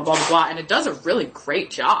 blah, blah, blah, blah, blah, and it does a really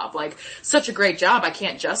great job. Like, such a great job, I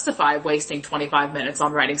can't justify wasting 25 minutes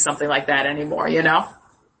on writing something like that anymore,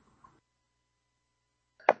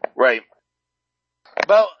 Right.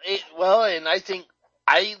 Well, and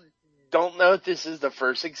I don't know if this is the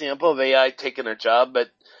first example of AI taking a job,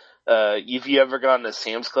 but if you ever gone to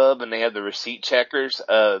Sam's Club and they have the receipt checkers,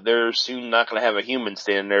 they're soon not going to have a human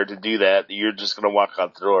stand there to do that. You're just going to walk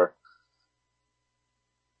out the door.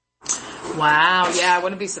 Wow, yeah, I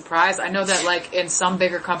wouldn't be surprised. I know that like in some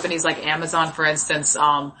bigger companies like Amazon, for instance,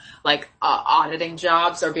 auditing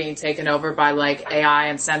jobs are being taken over by like AI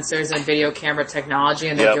and sensors and video camera technology,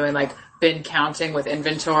 and they're doing like bin counting with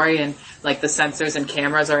inventory, and like the sensors and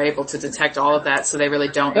cameras are able to detect all of that, so they really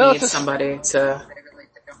don't need somebody to,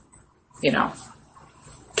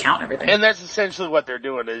 count everything. And that's essentially what they're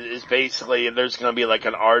doing is basically there's going to be like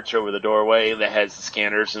an arch over the doorway that has the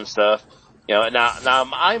scanners and stuff. Now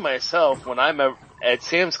I myself, when I'm at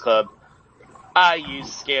Sam's Club, I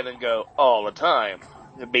use Scan and Go all the time.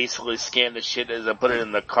 I basically scan the shit as I put it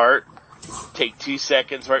in the cart, take 2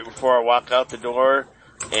 seconds right before I walk out the door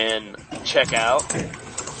and check out,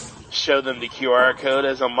 show them the QR code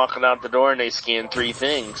as I'm walking out the door, and they scan 3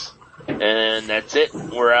 things. And that's it.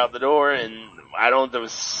 We're out the door, and I don't have to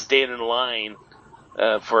stand in line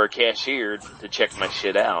for a cashier to check my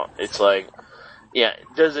shit out. It's like, yeah,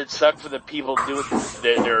 does it suck for the people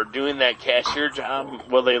that are doing that cashier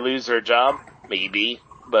job? Will they lose their job? Maybe.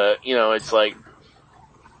 But, it's like,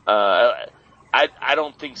 I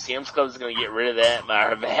don't think Sam's Club is going to get rid of that.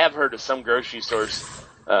 I have heard of some grocery stores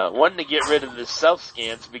wanting to get rid of the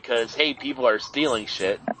self-scans because, hey, people are stealing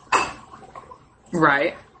shit.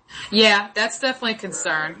 Right. Yeah, that's definitely a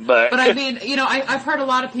concern. But I mean, I've heard a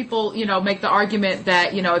lot of people, make the argument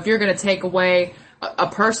that, if you're going to take away a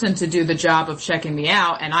person to do the job of checking me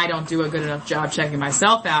out and I don't do a good enough job checking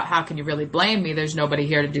myself out, how can you really blame me? There's nobody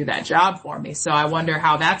here to do that job for me. So I wonder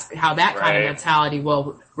how that kind of mentality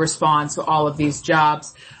will respond to all of these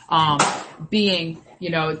jobs, being,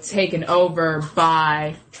 taken over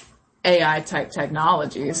by AI type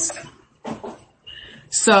technologies.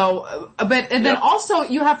 So, then also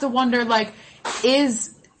you have to wonder, like,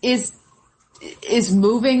 is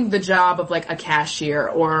moving the job of like a cashier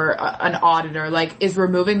or an auditor, like, is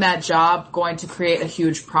removing that job going to create a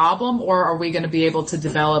huge problem, or are we going to be able to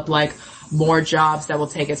develop like more jobs that will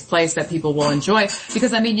take its place that people will enjoy?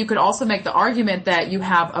 Because I mean, you could also make the argument that you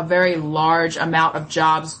have a very large amount of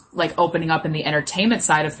jobs like opening up in the entertainment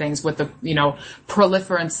side of things with the,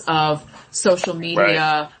 proliferance of social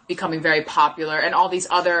media becoming very popular and all these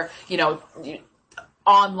other,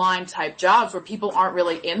 online type jobs where people aren't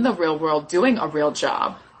really in the real world doing a real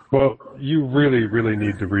job. Well, you really, really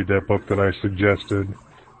need to read that book that I suggested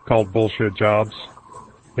called Bullshit Jobs.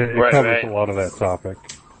 It covers a lot of that topic.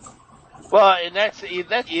 Well, and that's you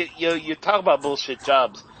talk about bullshit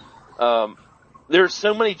jobs. There's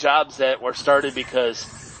so many jobs that were started because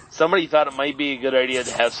somebody thought it might be a good idea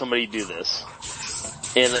to have somebody do this.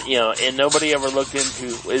 And, and nobody ever looked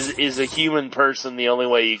into, is a human person the only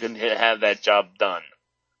way you can have that job done?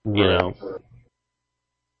 Right.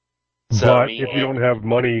 So, but if you don't have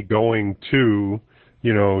money going to,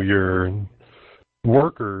 your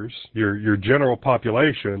workers, your general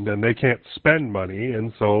population, then they can't spend money,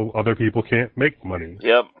 and so other people can't make money.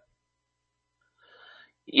 Yep.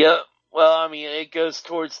 Well, I mean, it goes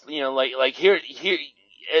towards, like here,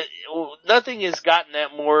 nothing has gotten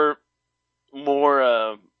that more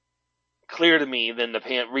clear to me than the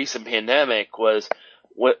recent pandemic was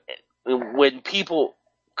when people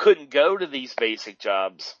couldn't go to these basic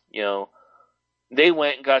jobs, they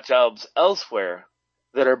went and got jobs elsewhere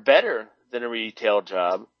that are better than a retail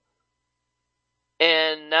job.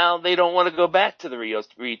 And now they don't want to go back to the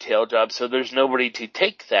retail job, so there's nobody to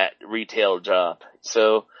take that retail job.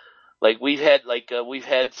 So, we've had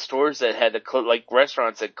stores that had to like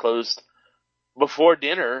restaurants that closed before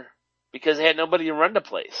dinner because they had nobody to run the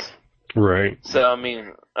place. Right. So and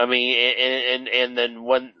then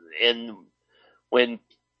when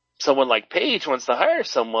someone like Paige wants to hire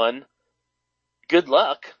someone, good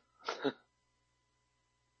luck.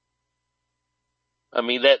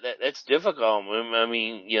 That's difficult. And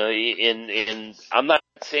I'm not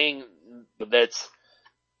saying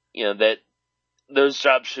that those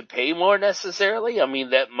jobs should pay more necessarily.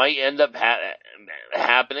 That might end up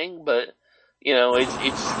happening, but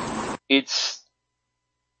it's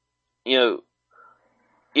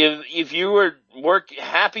if you were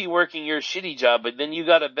happy working your shitty job, but then you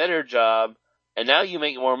got a better job and now you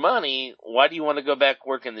make more money, why do you want to go back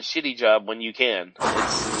working the shitty job when you can?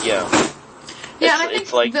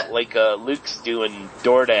 It's like Luke's doing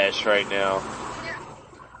DoorDash right now.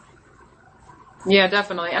 Yeah,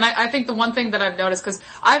 definitely. And I think the one thing that I've noticed, because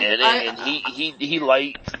he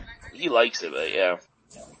likes it, but yeah.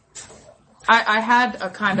 I had a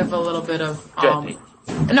kind of a little bit of my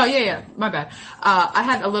bad. I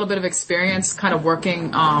had a little bit of experience kind of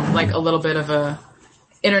working a little bit of a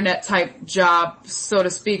internet type job, so to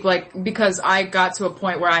speak, because I got to a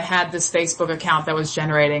point where I had this Facebook account that was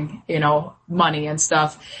generating, money and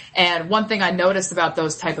stuff. And one thing I noticed about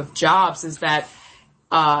those type of jobs is that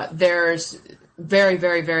there's very,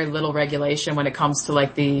 very, very little regulation when it comes to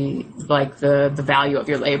the value of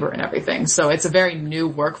your labor and everything. So it's a very new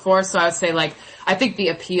workforce. So I would say I think the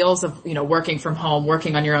appeals of, working from home,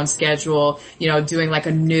 working on your own schedule, doing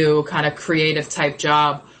a new kind of creative type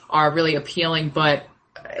job are really appealing, but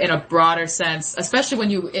in a broader sense, especially when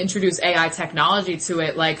you introduce AI technology to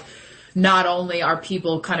it, not only are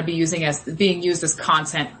people kind of being used as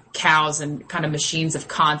content cows and kind of machines of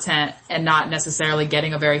content and not necessarily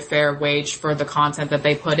getting a very fair wage for the content that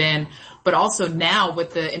they put in, but also now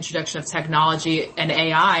with the introduction of technology and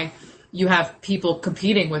AI, you have people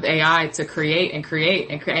competing with AI to create,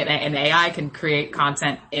 and AI can create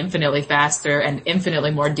content infinitely faster and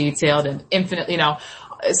infinitely more detailed and infinitely,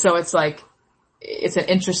 so it's an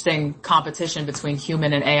interesting competition between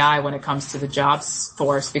human and AI when it comes to the jobs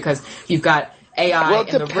force, because you've got AI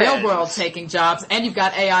in the real world taking jobs, and you've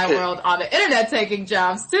got AI world on the internet taking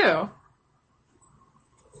jobs too.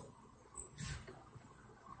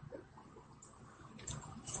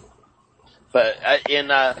 But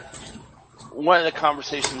one of the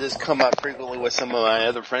conversations that's come up frequently with some of my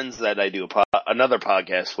other friends that I do another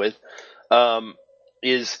podcast with,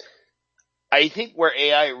 is I think where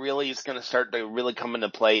AI really is going to start to really come into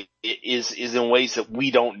play is in ways that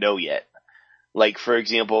we don't know yet. For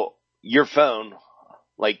example, your phone.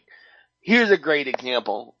 Here's a great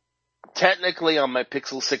example. Technically on my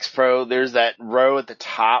Pixel 6 Pro, there's that row at the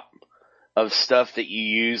top of stuff that you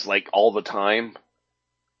use all the time.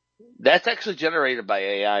 That's actually generated by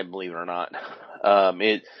AI, believe it or not.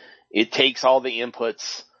 It takes all the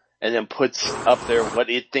inputs and then puts up there what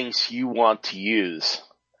it thinks you want to use.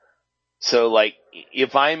 So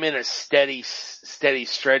if I'm in a steady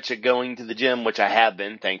stretch of going to the gym, which I have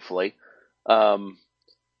been, thankfully,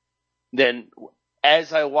 then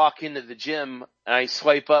as I walk into the gym and I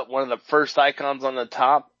swipe up, one of the first icons on the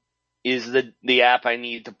top is the app I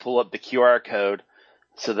need to pull up the QR code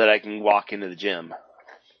so that I can walk into the gym.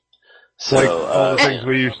 So, all the things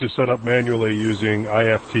we used to set up manually using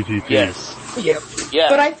IFTTT. Yes. Yep. Yeah.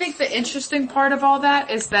 But I think the interesting part of all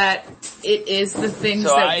that is that it is the things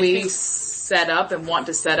that we set up and want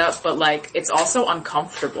to set up, but it's also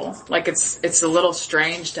uncomfortable. It's a little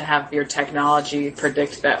strange to have your technology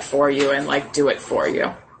predict that for you and do it for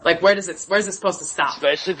you. Where's it supposed to stop?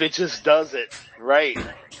 Especially if it just does it. Right.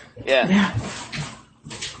 Yeah.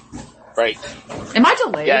 Right. Am I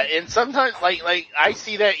delayed? Yeah, and sometimes, I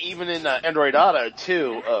see that even in Android Auto,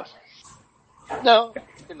 too. No,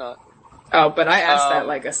 you're not. Oh, but I asked that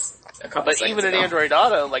a couple But seconds even ago. in Android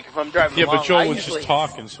Auto, if I'm driving along, but Joel was just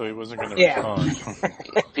talking, so he wasn't going to respond.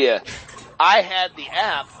 Yeah. I had the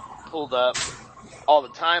app pulled up all the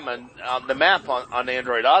time on the map on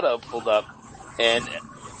Android Auto pulled up, and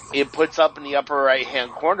it puts up in the upper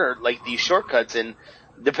right-hand corner, these shortcuts, and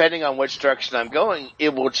depending on which direction I'm going,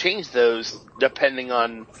 it will change those depending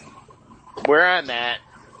on where I'm at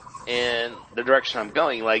and the direction I'm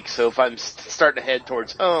going. So if I'm starting to head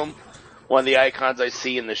towards home, one of the icons I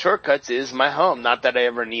see in the shortcuts is my home. Not that I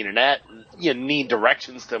ever need need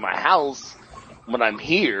directions to my house when I'm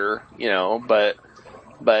here, but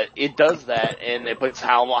it does that, and it puts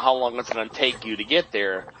how long it's going to take you to get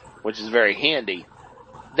there, which is very handy.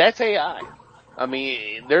 That's AI. I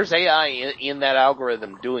mean, there's AI in that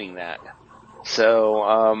algorithm doing that.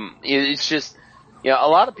 So, it's just, a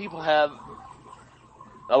lot of people have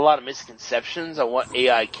a lot of misconceptions on what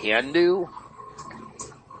AI can do.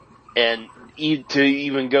 And to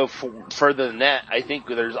even go further than that, I think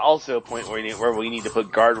there's also a point where we need to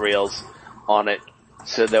put guardrails on it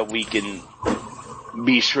so that we can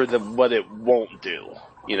be sure that what it won't do.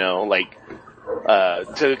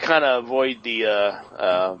 To kind of avoid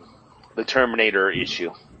the Terminator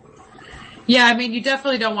issue. Yeah, I mean, you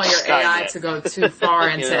definitely don't want your AI to go too far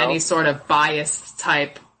into any sort of biased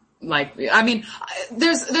type.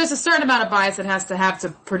 There's a certain amount of bias it has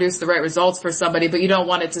to produce the right results for somebody, but you don't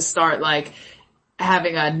want it to start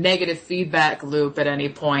having a negative feedback loop at any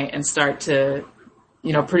point and start to,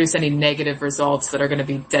 produce any negative results that are going to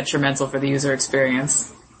be detrimental for the user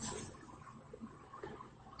experience.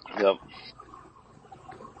 Yep.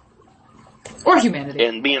 Or humanity.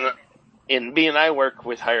 And being I work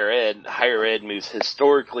with higher ed moves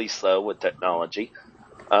historically slow with technology.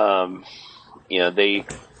 They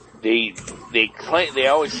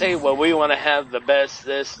always say, well, we want to have the best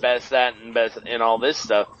this, best that, and all this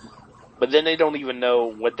stuff, but then they don't even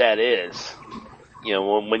know what that is.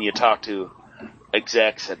 When you talk to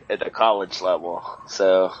execs at the college level.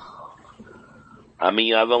 So, I've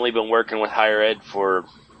only been working with higher ed for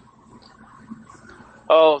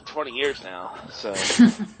 20 years now. So,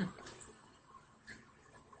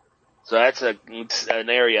 so that's an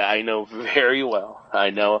area I know very well. I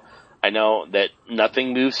know that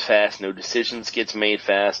nothing moves fast, no decisions gets made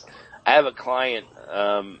fast. I have a client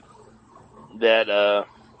that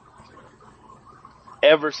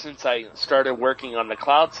ever since I started working on the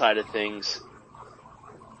cloud side of things,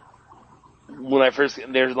 when I first,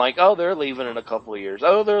 they're like, oh, they're leaving in a couple of years.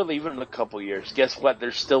 Oh, they're leaving in a couple of years. Guess what?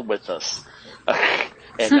 They're still with us. And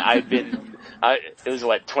it was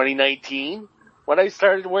 2019 when I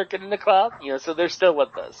started working in the cloud? So they're still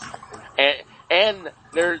with us. And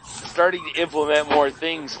they're starting to implement more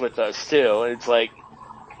things with us too. And it's like,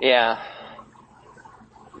 yeah.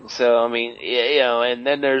 So, and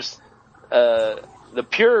then there's, the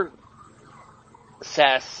pure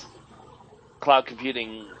SaaS cloud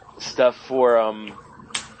computing stuff for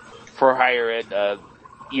higher ed,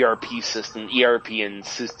 ERP and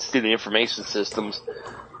student information systems.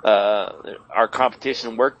 Our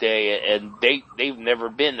competition Workday, and they've never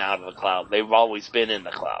been out of the cloud. They've always been in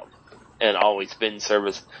the cloud. And always been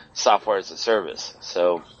software as a service.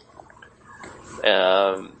 So,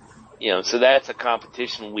 so that's a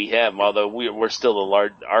competition we have. Although we're still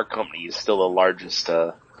our company is still the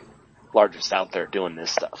largest out there doing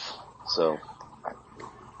this stuff. So,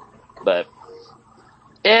 but,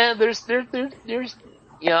 and there's,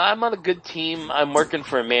 I'm on a good team. I'm working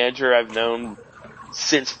for a manager I've known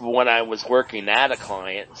since when I was working at a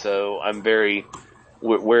client. So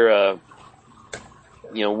we're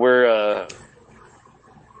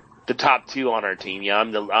the top two on our team. Yeah,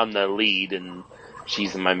 I'm the lead, and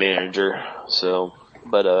she's my manager. So,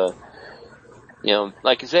 but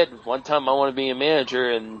like I said, one time I want to be a manager,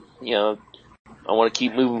 and I want to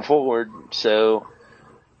keep moving forward. So,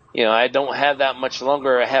 I don't have that much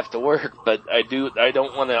longer I have to work, but I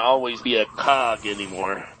don't want to always be a cog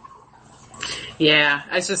anymore. Yeah,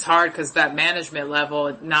 it's just hard because that management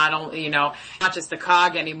level, not only, not just the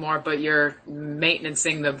cog anymore, but you're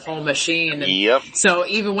maintaining the whole machine. And yep. So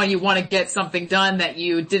even when you want to get something done that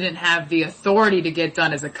you didn't have the authority to get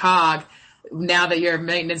done as a cog, now that you're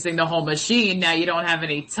maintaining the whole machine, now you don't have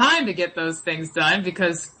any time to get those things done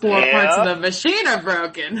because four parts of the machine are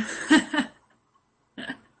broken.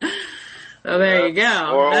 So there you go.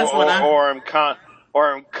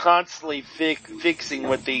 I'm constantly fixing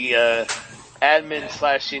what the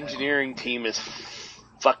admin/engineering team is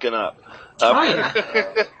fucking up. Oh yeah.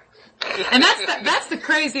 And that's the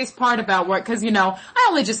craziest part about work, because I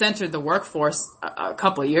only just entered the workforce a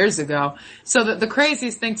couple of years ago. So the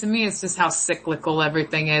craziest thing to me is just how cyclical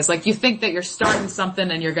everything is. Like, you think that you're starting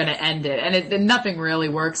something and you're going to end it, and nothing really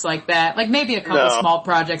works like that. Like, maybe a couple small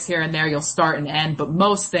projects here and there you'll start and end, but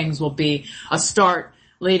most things will be a start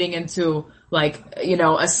leading into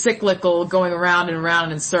a cyclical going around and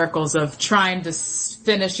around in circles of trying to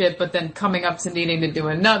finish it, but then coming up to needing to do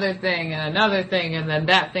another thing, and then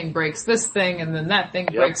that thing breaks this thing, and then that thing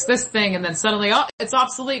breaks this thing, and then suddenly, it's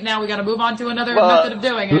obsolete now, we gotta move on to another method of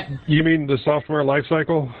doing it. You mean the software life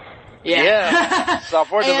cycle? Yeah.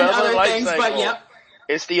 Software development life cycle. But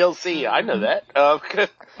It's DLC. I know that. Oh, no,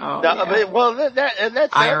 yeah. but, well, and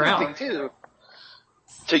that's IRL. the other thing too.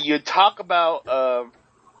 So you talk about,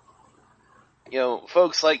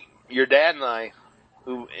 folks like your dad and I,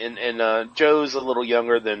 who, and Joe's a little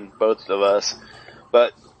younger than both of us,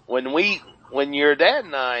 but when your dad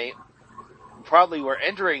and I probably were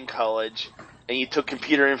entering college and you took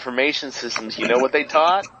computer information systems, you know what they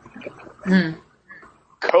taught?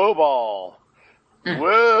 COBOL.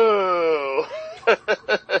 Whoa!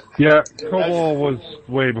 Yeah, COBOL was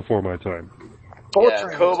way before my time.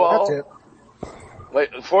 Fortran, COBOL. that's it.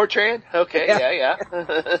 Wait, Fortran? Okay, yeah.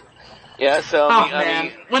 Yeah, so, I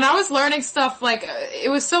mean, when I was learning stuff, like,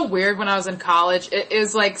 it was so weird when I was in college. It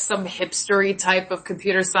was like some hipstery type of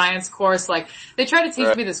computer science course. Like, they tried to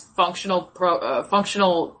teach me this functional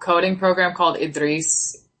coding program called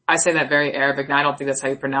Idris. I say that very Arabic now. I don't think that's how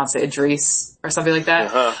you pronounce it, Idris or something like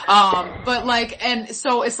that. But like, and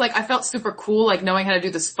so it's like I felt super cool, like knowing how to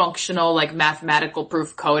do this functional, like mathematical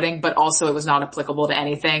proof coding, but also it was not applicable to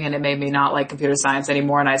anything, and it made me not like computer science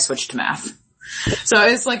anymore, and I switched to math. So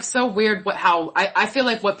it's like so weird how I feel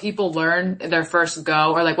like what people learn their first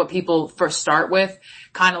go, or like what people first start with,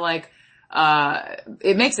 kind of like,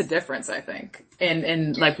 it makes a difference, I think,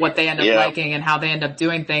 in like what they end up liking and how they end up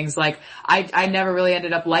doing things. Like, I never really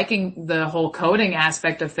ended up liking the whole coding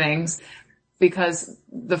aspect of things because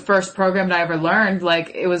the first program that I ever learned,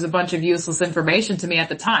 like, it was a bunch of useless information to me at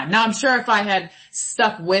the time. Now, I'm sure if I had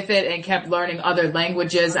stuck with it and kept learning other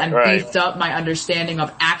languages and beefed up my understanding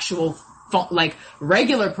of actual like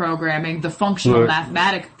regular programming, the functional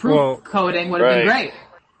mathematic proof coding would have been great.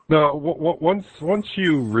 No, once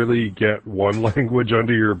you really get one language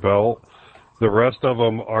under your belt, the rest of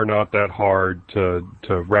them are not that hard to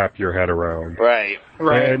wrap your head around. Right.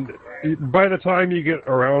 And by the time you get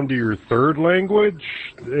around to your third language,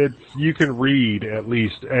 you can read at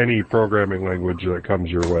least any programming language that comes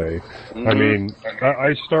your way. Mm-hmm. I mean,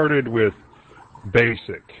 I started with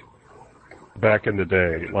BASIC back in the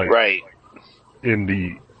day, like in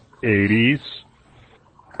the 80s.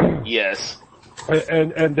 Yes.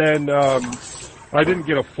 And then I didn't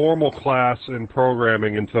get a formal class in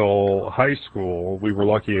programming until high school. We were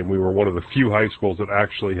lucky, and we were one of the few high schools that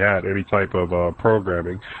actually had any type of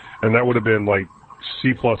programming, and that would have been like C++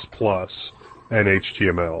 and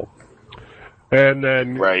HTML. And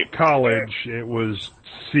then college, it was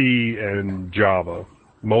C and Java,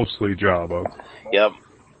 mostly Java. Yep.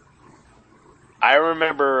 I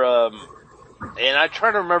remember, and I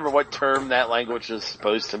try to remember what term that language was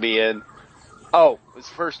supposed to be in. Oh, it was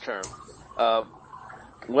first term.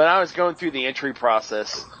 When I was going through the entry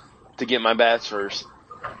process to get my bachelor's,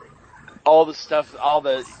 all the stuff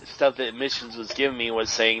that admissions was giving me was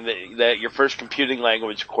saying that your first computing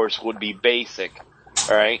language course would be BASIC.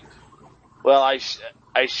 All right. Well, I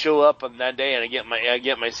show up on that day and I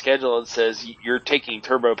get my schedule and it says you're taking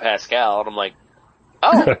Turbo Pascal, and I'm like,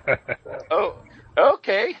 oh,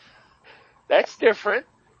 okay, that's different,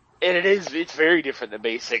 and it's very different than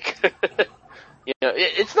BASIC. You know,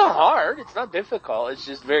 it's not hard. It's not difficult. It's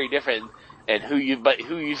just very different. And who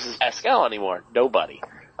uses Pascal anymore? Nobody.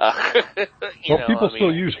 People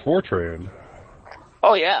still use Fortran.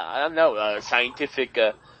 Oh yeah, I know. Scientific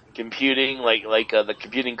computing, like the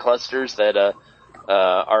computing clusters that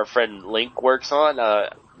our friend Link works on.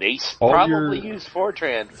 They probably use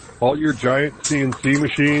Fortran. All your giant CNC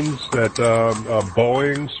machines that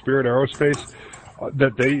Boeing, Spirit Aerospace,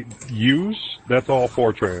 that they use, that's all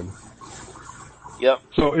Fortran. Yep.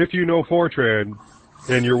 So if you know Fortran,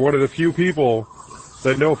 and you're one of the few people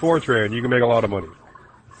that know Fortran, you can make a lot of money.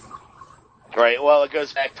 Right. Well, it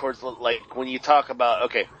goes back towards, like, when you talk about,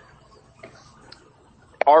 okay,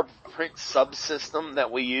 our print subsystem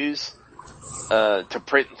that we use to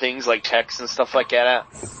print things like checks and stuff like that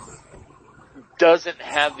doesn't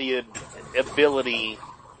have the ability,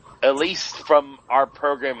 at least from our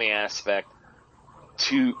programming aspect,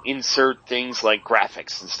 to insert things like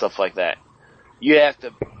graphics and stuff like that. You have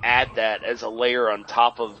to add that as a layer on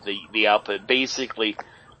top of the output. Basically,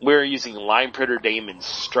 we're using line printer daemon,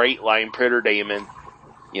 straight line printer daemon.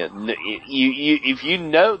 You know, if you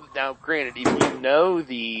know, now granted, if you know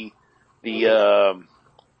the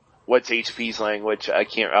what's HP's language?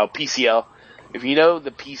 PCL. If you know the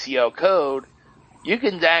PCL code, you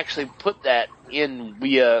can actually put that in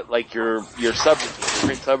via, like, your subroutine,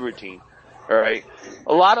 print subroutine. Alright?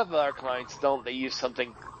 A lot of our clients don't. They use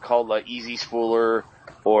something called Easy Spooler,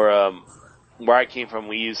 or where I came from,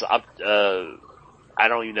 we use I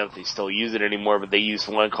don't even know if they still use it anymore, but they use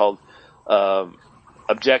one called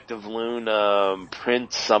Objective Loon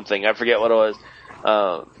Print something. I forget what it was.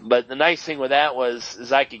 But the nice thing with that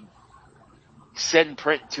is I could send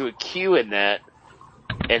print to a queue in that,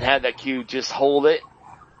 and have that queue just hold it,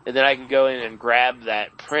 and then I can go in and grab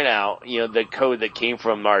that printout, the code that came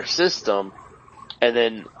from our system, and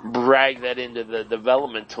then drag that into the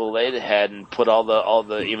development tool they had and put all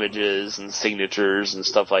the images and signatures and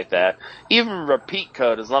stuff like that. Even repeat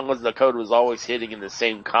code, as long as the code was always hitting in the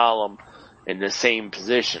same column in the same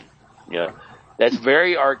position. That's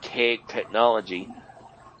very archaic technology.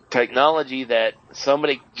 Technology that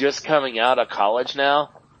somebody just coming out of college now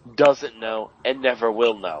doesn't know and never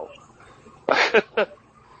will know.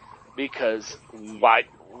 Because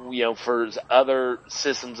for other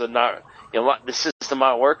systems and not, the system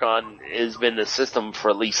I work on has been the system for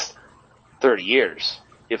at least 30 years,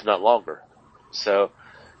 if not longer. So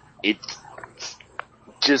it's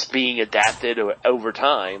just being adapted over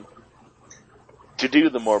time to do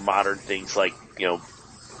the more modern things like,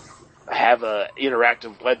 have a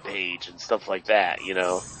interactive web page and stuff like that,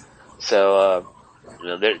 So,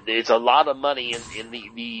 there's a lot of money in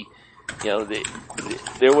the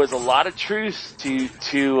there was a lot of truth to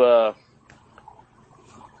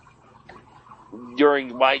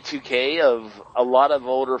during Y2K of a lot of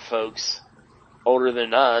older folks, older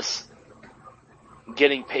than us,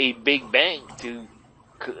 getting paid big bank to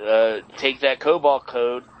take that COBOL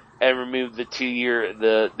code and remove the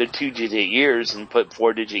 2-digit years and put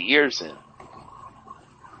 4-digit years in.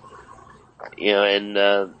 And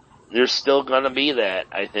there's still gonna be that,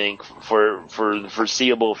 I think, for the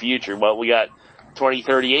foreseeable future. Well, we got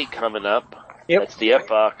 2038 coming up. Yep. That's the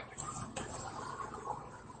epoch.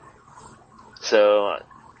 So,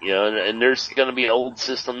 and there's gonna be old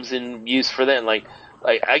systems in use for that. Like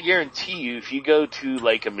I guarantee you, if you go to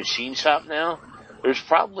like a machine shop now, there's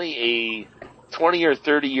probably a 20 or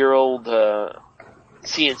 30-year-old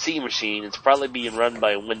CNC machine. It's probably being run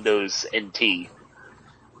by Windows NT.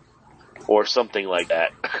 Or something like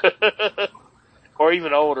that. Or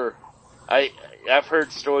even older. I've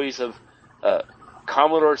heard stories of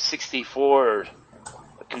Commodore 64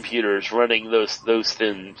 computers running those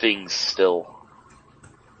thin things still.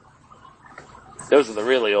 Those are the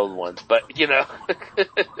really old ones, but people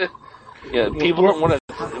don't want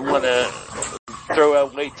to throw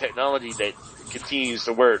away technology that continues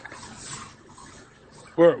to work.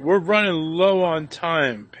 We're running low on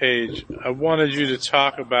time, Paige. I wanted you to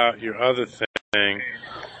talk about your other thing,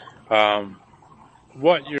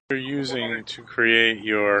 what you're using to create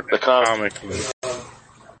your comic book.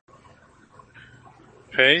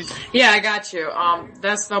 Paige? Yeah, I got you.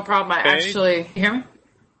 That's no problem. I Paige? actually, you hear me?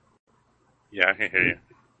 Yeah, I can hear you.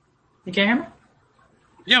 You can't hear me?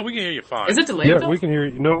 Yeah, we can hear you fine. Is it delayed? Yeah, though? we can hear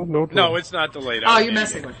you. No, it's not delayed. Oh, you're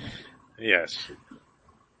messing with me. Yes.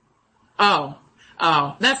 Oh,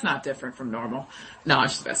 that's not different from normal. No, I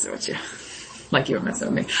was just messing with you. Like you were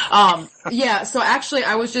messing with me. Yeah, so actually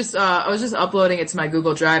I was just uploading it to my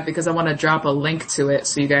Google Drive because I want to drop a link to it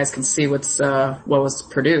so you guys can see what was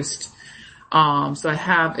produced. So I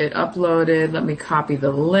have it uploaded. Let me copy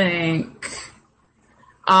the link.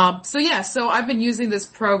 So I've been using this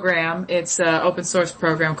program. It's an open source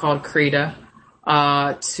program called Krita,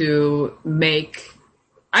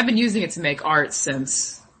 I've been using it to make art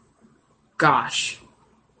since,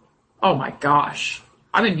 oh my gosh.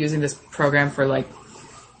 I've been using this program for like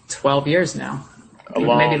 12 years now.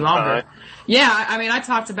 Maybe longer. Time. Yeah, I mean, I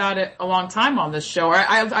talked about it a long time on this show.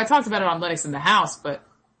 I talked about it on Linux in the House, but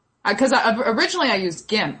because originally I used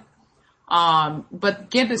GIMP. But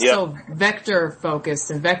GIMP is so vector focused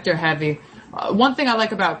and vector heavy. One thing I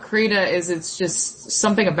like about Krita is it's just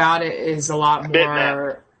something about it is a lot more.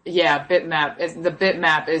 Bitmap. Yeah, bitmap. The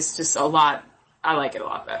bitmap is just a lot. I like it a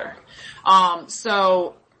lot better.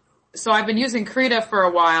 So I've been using Krita for a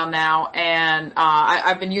while now, and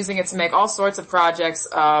I've been using it to make all sorts of projects.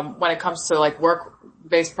 When it comes to like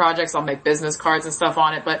work-based projects, I'll make business cards and stuff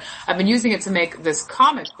on it. But I've been using it to make this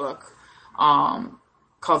comic book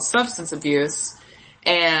called Substance Abuse,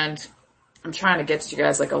 and I'm trying to get you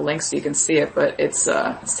guys like a link so you can see it, but it's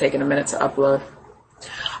taking a minute to upload.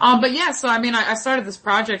 But yeah, so I mean, I started this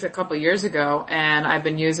project a couple years ago, and I've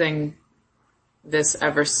been using this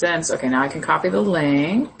ever since. Okay, now I can copy the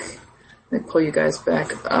link. Let me pull you guys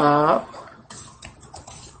back up.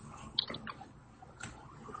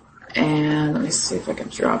 And let me see if I can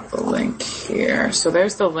drop the link here. So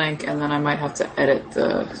there's the link, and then I might have to edit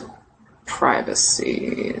the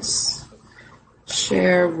privacies.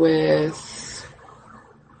 Share with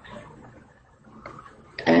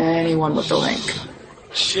anyone with the link.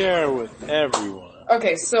 Share with everyone.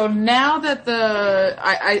 Okay, so now that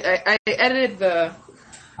I edited the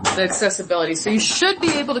accessibility, so you should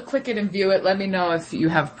be able to click it and view it. Let me know if you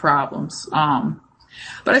have problems.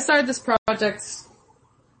 But I started this project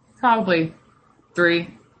probably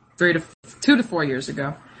three 2 to 4 years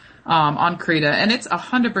ago, on Krita, and it's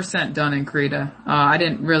 100% done in Krita. I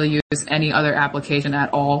didn't really use any other application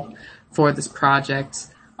at all for this project.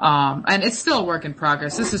 And it's still a work in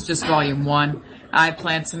progress. This is just volume 1. I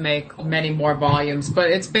plan to make many more volumes,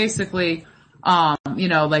 but it's basically,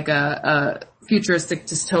 like a futuristic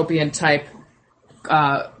dystopian type,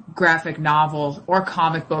 graphic novel or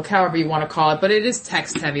comic book, however you want to call it, but it is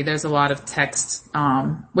text heavy. There's a lot of text,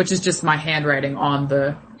 which is just my handwriting on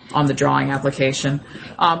the drawing application.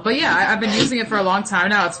 But yeah, I've been using it for a long time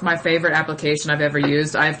now. It's my favorite application I've ever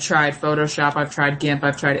used. I've tried Photoshop, I've tried GIMP,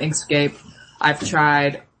 I've tried Inkscape, I've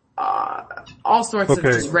tried all sorts of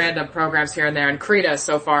just random programs here and there, and Krita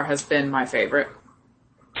so far has been my favorite.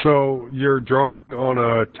 So you're drawing on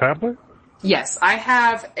a tablet? Yes,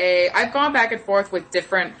 I've gone back and forth with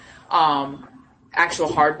different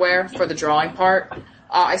actual hardware for the drawing part.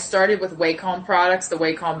 I started with Wacom products, the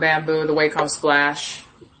Wacom Bamboo, the Wacom Splash.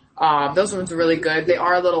 Those ones are really good. They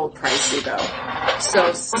are a little pricey though.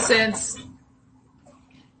 So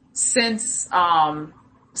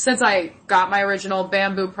since I got my original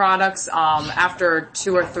Bamboo products, after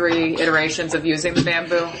 2 or 3 iterations of using the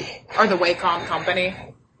Bamboo, or the Wacom company,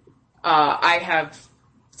 I have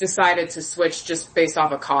decided to switch just based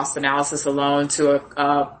off of cost analysis alone to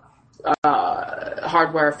a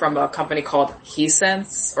hardware from a company called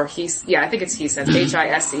Hisense, I think it's Hisense,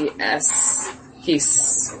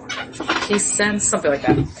 Hisense, something like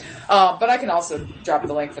that. But I can also drop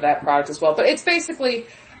the link for that product as well. But it's basically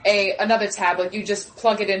another tablet. You just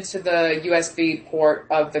plug it into the USB port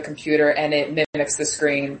of the computer and it mimics the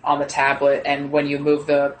screen on the tablet. And when you move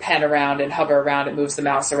the pen around and hover around, it moves the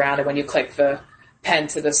mouse around. And when you click the pen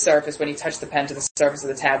to the surface, when you touch the pen to the surface of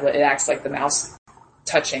the tablet, it acts like the mouse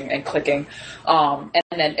touching and clicking. And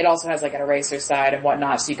then it also has like an eraser side and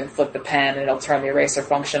whatnot, so you can flip the pen and it'll turn the eraser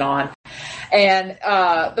function on. And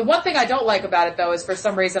the one thing I don't like about it though is for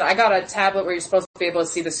some reason I got a tablet where you're supposed to be able to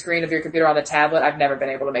see the screen of your computer on the tablet. I've never been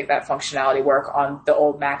able to make that functionality work on the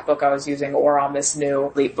old MacBook I was using or on this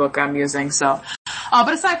new EliteBook I'm using. So,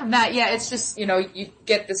 but aside from that, yeah, it's just, you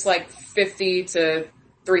get this like $50 to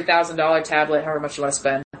 $3,000 tablet, however much you want to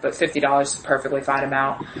spend, but $50 is a perfectly fine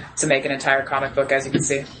amount to make an entire comic book, as you can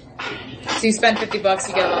see. So you spend $50,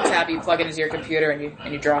 you get a little tablet, you plug it into your computer, and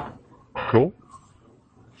you draw. Cool.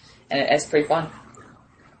 And it's pretty fun.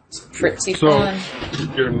 It's pretty fun. So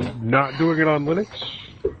you're not doing it on Linux?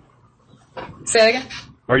 Say that again?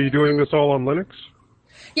 Are you doing this all on Linux?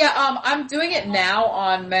 Yeah, I'm doing it now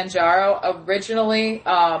on Manjaro. Originally,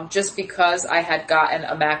 just because I had gotten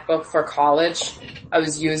a MacBook for college, I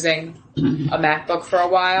was using a MacBook for a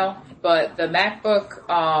while. But the MacBook,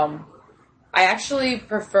 I actually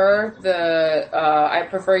prefer I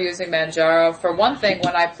prefer using Manjaro. For one thing,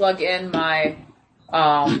 when I plug in my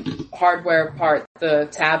hardware part, the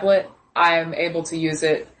tablet, I'm able to use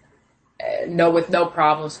it with no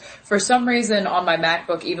problems. For some reason on my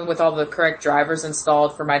MacBook, even with all the correct drivers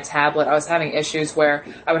installed for my tablet, I was having issues where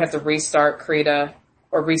I would have to restart Krita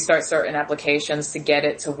or restart certain applications to get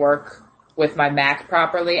it to work with my Mac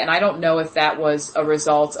properly. And I don't know if that was a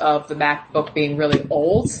result of the MacBook being really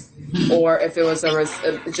old or if it was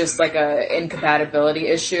just like a incompatibility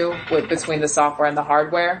issue between the software and the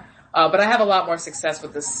hardware. But I have a lot more success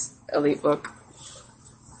with this EliteBook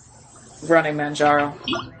running Manjaro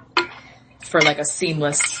for like a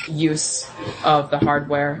seamless use of the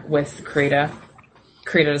hardware with Krita.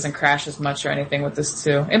 Krita doesn't crash as much or anything with this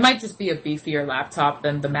too. It might just be a beefier laptop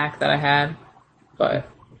than the Mac that I had, but.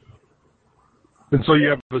 And so you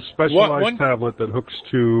have a specialized tablet that hooks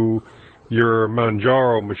to your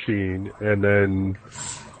Manjaro machine, and then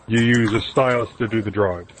you use a stylus to do the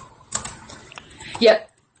drawing. Yep.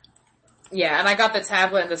 Yeah, and I got the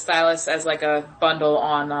tablet and the stylus as like a bundle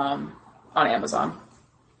on Amazon.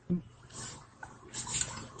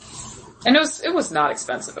 And it was not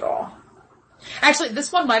expensive at all. Actually,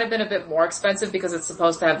 this one might have been a bit more expensive because it's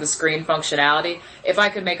supposed to have the screen functionality. If I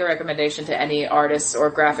could make a recommendation to any artists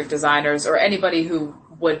or graphic designers or anybody who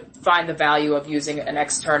would find the value of using an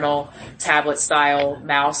external tablet-style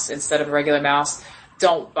mouse instead of a regular mouse,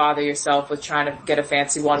 don't bother yourself with trying to get a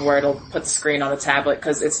fancy one where it'll put the screen on the tablet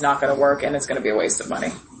because it's not going to work and it's going to be a waste of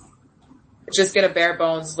money. Just get a bare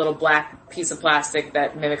bones little black piece of plastic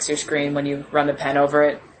that mimics your screen when you run the pen over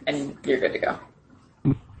it, and you're good to go.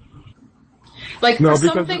 Like, for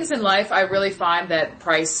some things in life, I really find that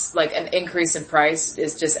price, like an increase in price,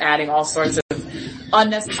 is just adding all sorts of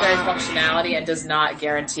unnecessary functionality and does not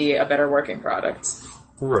guarantee a better working product.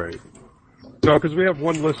 Right. No, because we have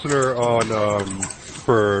one listener on,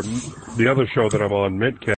 for the other show that I'm on,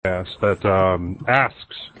 Mintcast, that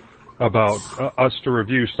asks about us to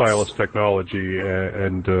review stylus technology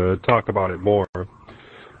and talk about it more.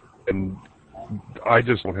 And I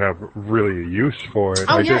just don't have really a use for it.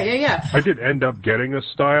 Oh, yeah. I did end up getting a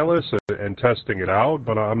stylus and testing it out,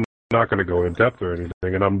 but I'm not going to go in depth or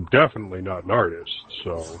anything, and I'm definitely not an artist,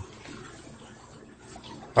 so.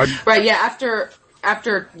 Right, yeah,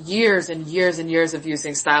 after years and years and years of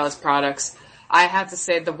using stylus products, I have to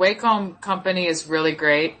say the Wacom company is really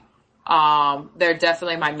great. They're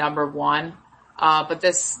definitely my number one. But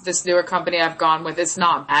this newer company I've gone with, it's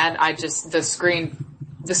not bad.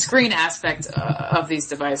 The screen aspect of these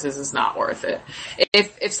devices is not worth it.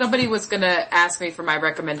 If somebody was gonna ask me for my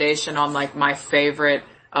recommendation on like my favorite,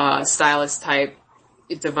 stylus type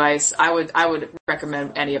device, I would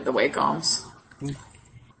recommend any of the Wacoms.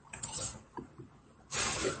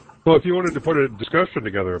 Well, if you wanted to put a discussion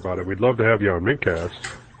together about it, we'd love to have you on Mintcast.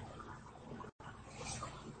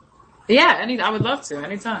 Yeah, I would love to,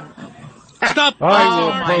 anytime. Stop! I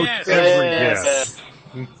will vote every guest.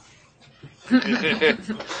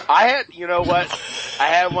 You know what? I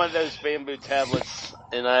had one of those bamboo tablets,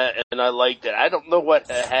 and I liked it. I don't know what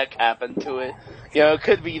the heck happened to it. You know, it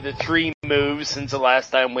could be the 3 moves since the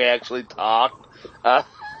last time we actually talked. But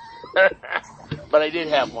I did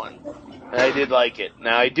have one. And I did like it.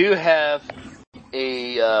 Now I do have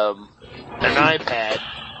an iPad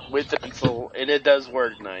with a pencil, and it does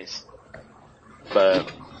work nice. But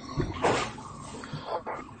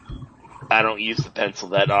I don't use the pencil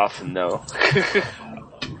that often, though.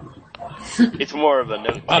 It's more of a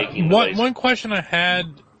note-taking device. One question I had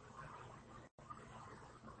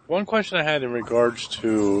in regards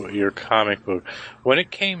to your comic book, when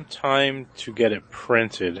it came time to get it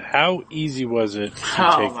printed, how easy was it to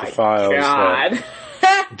take the files?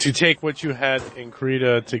 To take what you had in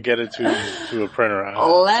Krita to get it to a printer?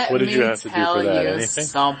 What did you have to do for that? Anything?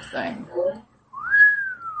 Something.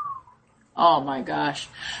 Oh my gosh.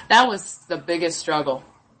 That was the biggest struggle.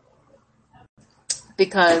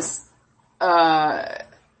 Because, a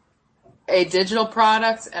digital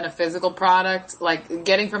product and a physical product, like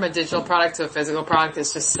getting from a digital product to a physical product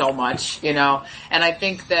is just so much, you know, and I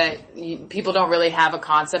think that people don't really have a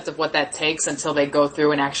concept of what that takes until they go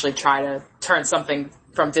through and actually try to turn something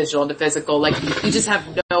from digital into physical. Like, you just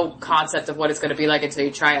have no concept of what it's going to be like until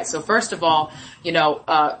you try it. So first of all, you know,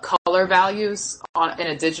 color values in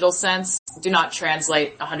a digital sense do not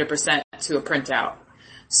translate 100% to a printout.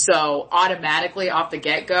 So automatically off the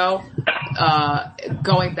get-go,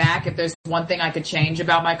 going back, if there's one thing I could change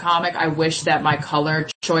about my comic, I wish that my color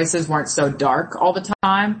choices weren't so dark all the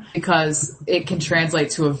time, because it can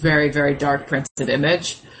translate to a very, very dark printed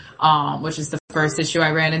image, which is the first issue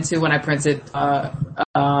I ran into when I printed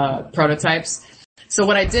prototypes. So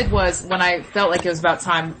what I did was, when I felt like it was about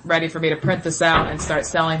time ready for me to print this out and start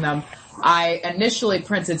selling them, I initially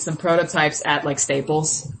printed some prototypes at like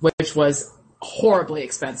Staples, which was horribly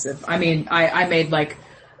expensive. I mean, I made like,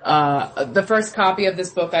 the first copy of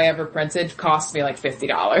this book I ever printed cost me like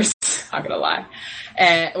 $50. Not gonna lie.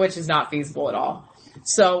 Which is not feasible at all.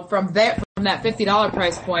 So from that $50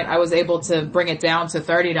 price point, I was able to bring it down to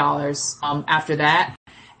 $30, after that.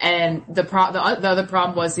 And the other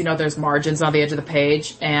problem was, you know, there's margins on the edge of the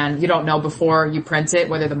page, and you don't know before you print it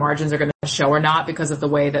whether the margins are going to show or not, because of the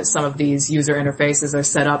way that some of these user interfaces are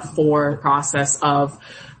set up for the process of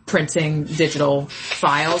printing digital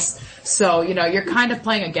files. So, you know, you're kind of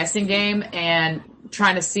playing a guessing game and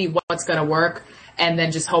trying to see what's going to work, and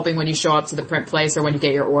then just hoping when you show up to the print place or when you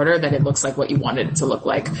get your order that it looks like what you wanted it to look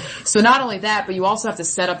like. So not only that, but you also have to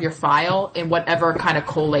set up your file in whatever kind of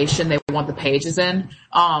collation they want the pages in.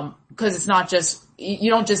 Cause it's not just, you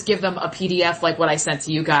don't just give them a PDF like what I sent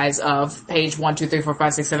to you guys of page 1, 2, 3, 4,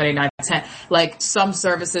 5, 6, 7, 8, 9, 10. Like, some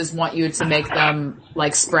services want you to make them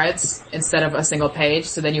like spreads instead of a single page.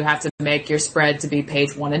 So then you have to make your spread to be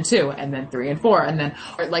page 1 and 2, and then 3 and 4. And then,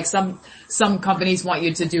 or like some companies want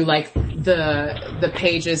you to do like the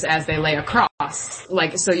pages as they lay across.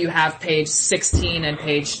 Like, so you have page 16 and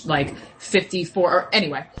page like 54, or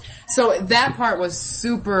anyway. So that part was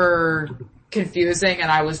super confusing,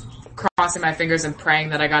 and I was crossing my fingers and praying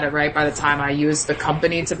that I got it right by the time I used the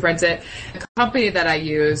company to print it. The company that I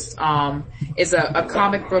used is a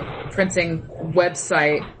comic book printing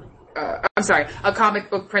website. A comic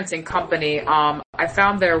book printing company. I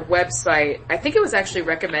found their website. I think it was actually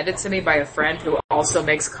recommended to me by a friend who also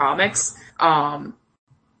makes comics. I'm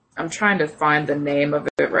trying to find the name of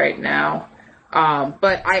it right now.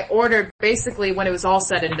 But I ordered, basically when it was all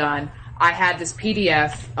said and done, I had this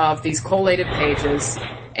PDF of these collated pages,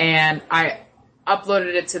 and I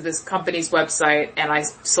uploaded it to this company's website, and I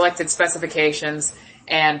selected specifications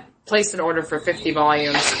and placed an order for 50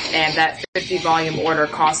 volumes, and that 50 volume order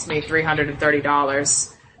cost me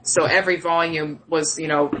 $330. So every volume was,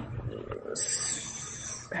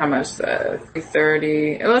 how much?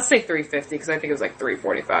 330. Let's say 350 because I think it was like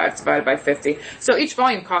 345 divided by 50. So each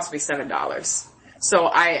volume cost me $7. So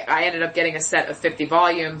I ended up getting a set of 50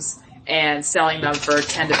 volumes and selling them for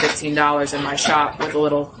 $10 to $15 in my shop with a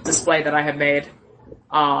little display that I had made.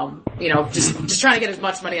 Just trying to get as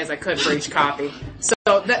much money as I could for each copy. So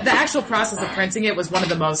the actual process of printing it was one of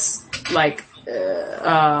the most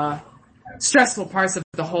stressful parts of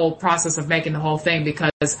the whole process of making the whole thing,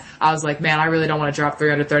 because I was like, man, I really don't want to drop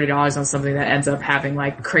 $330 on something that ends up having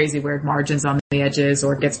like crazy weird margins on the edges,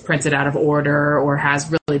 or gets printed out of order, or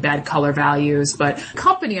has really bad color values. But the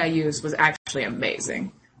company I used was actually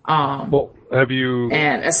amazing. Well, have you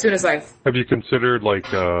considered like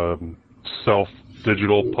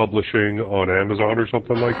self-digital publishing on Amazon or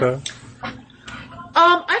something like that?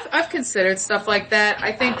 I've considered stuff like that.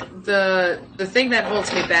 I think the thing that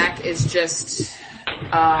holds me back is just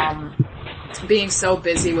being so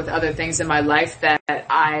busy with other things in my life that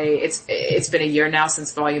it's been a year now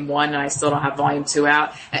since volume 1 and I still don't have volume 2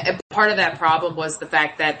 out. And part of that problem was the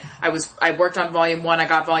fact that I worked on volume 1, I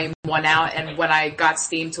got volume 1 out, and when I got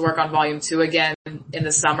Steam to work on volume 2 again in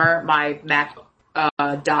the summer, my Mac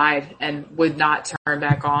died and would not turn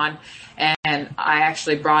back on, and I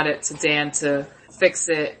actually brought it to Dan to fix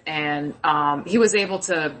it, and he was able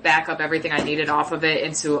to back up everything I needed off of it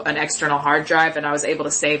into an external hard drive, and I was able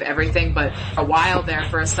to save everything. But a while there,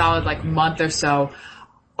 for a solid like month or so,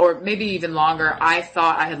 or maybe even longer, I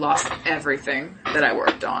thought I had lost everything that I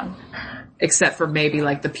worked on, except for maybe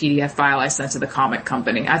like the PDF file I sent to the comic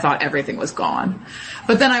company. I thought everything was gone,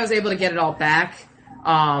 but then I was able to get it all back.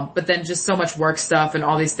 But then just so much work stuff and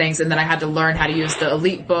all these things. And then I had to learn how to use the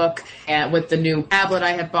Elite book, and with the new tablet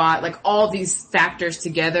I had bought, like all these factors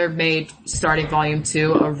together made starting volume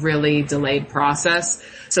 2 a really delayed process.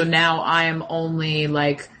 So now I am only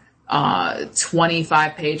like,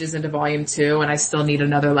 25 pages into volume 2, and I still need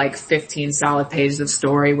another like 15 solid pages of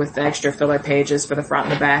story with the extra filler pages for the front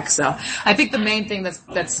and the back. So I think the main thing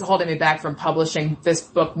that's holding me back from publishing this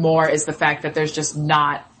book more is the fact that there's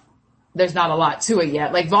not a lot to it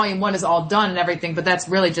yet. Like volume 1 is all done and everything, but that's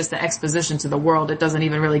really just the exposition to the world. It doesn't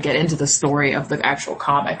even really get into the story of the actual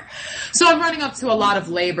comic. So I'm running up to a lot of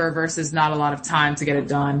labor versus not a lot of time to get it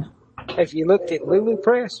done. Have you looked at Lulu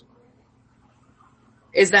Press?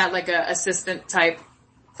 Is that like a assistant type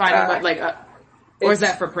finding or is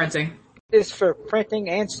that for printing? It's for printing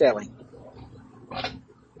and selling.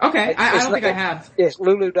 Okay. I don't think I have. It's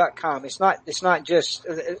Lulu.com. It's not just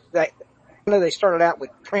that. I know they started out with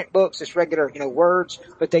print books, just regular, words,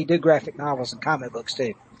 but they do graphic novels and comic books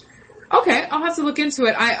too. Okay, I'll have to look into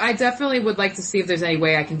it. I definitely would like to see if there's any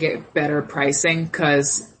way I can get better pricing,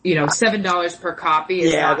 because, $7 per copy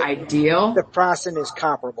is not ideal. The pricing is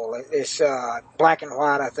comparable. It's, black and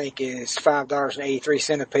white, I think, is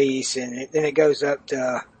 $5.83 a piece, and then it goes up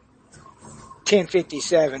to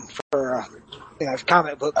 $10.57 for,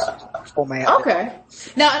 comic books format. Okay.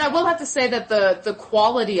 Now, and I will have to say that the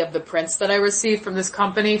quality of the prints that I received from this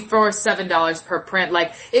company for $7 per print,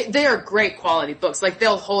 they are great quality books. Like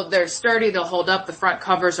they're sturdy, they'll hold up, the front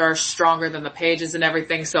covers are stronger than the pages and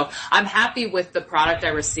everything. So I'm happy with the product I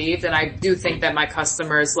received, and I do think that my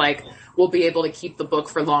customers, will be able to keep the book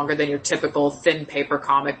for longer than your typical thin paper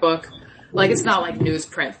comic book. It's not like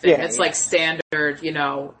newsprint thing. Yeah, it's like standard,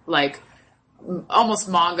 almost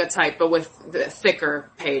manga type, but with the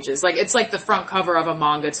thicker pages. It's like the front cover of a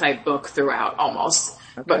manga type book throughout, almost,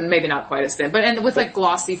 but maybe not quite as thin. And with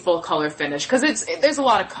glossy full color finish, because there's a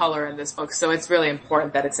lot of color in this book, so it's really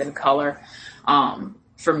important that it's in color.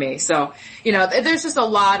 For me. So, there's just a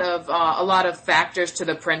lot of factors to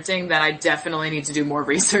the printing that I definitely need to do more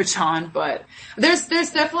research on, but there's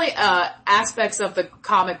definitely, aspects of the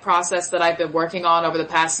comic process that I've been working on over the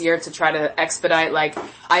past year to try to expedite.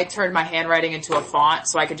 I turned my handwriting into a font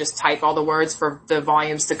so I could just type all the words for the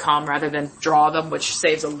volumes to come rather than draw them, which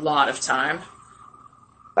saves a lot of time.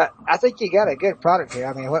 I think you got a good product here.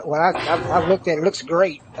 I mean, what I've looked at, it looks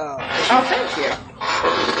great. Thank you.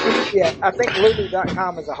 Yeah, I think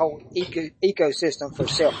Lulu.com is a whole ecosystem for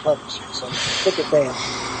self-publishing. So look at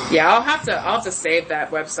that. Yeah, I'll have to save that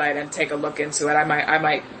website and take a look into it. I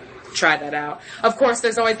might try that out. Of course,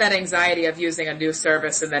 there's always that anxiety of using a new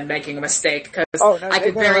service and then making a mistake, because I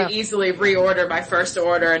could very easily reorder my first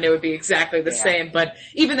order and it would be exactly the same. But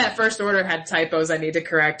even that first order had typos I need to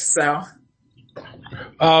correct. So.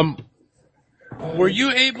 Were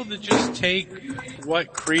you able to just take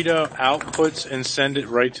what Credo outputs and send it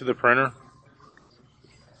right to the printer?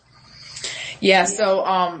 Yeah,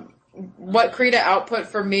 so what Krita output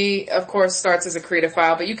for me, of course, starts as a Krita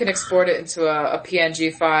file, but you can export it into a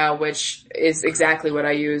PNG file, which is exactly what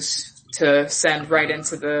I use to send right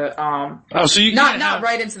into the, not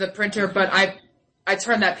right into the printer, but I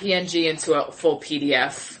turn that PNG into a full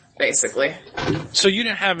PDF, basically. So you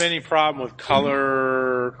didn't have any problem with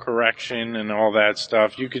color correction and all that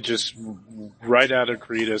stuff. You could just write out a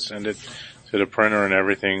Krita, send it to the printer, and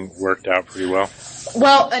everything worked out pretty well.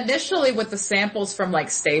 Well, initially with the samples from like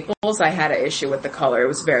Staples, I had an issue with the color. It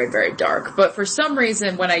was very, very dark. But for some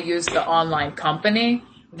reason, when I used the online company,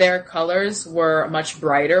 their colors were much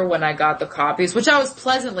brighter when I got the copies, which I was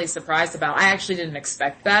pleasantly surprised about. I actually didn't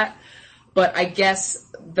expect that. But I guess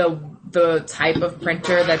the type of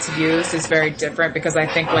printer that's used is very different, because I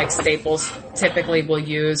think like Staples typically will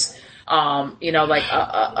use, like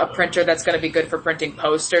a printer that's going to be good for printing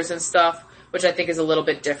posters and stuff, which I think is a little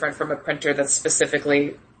bit different from a printer that's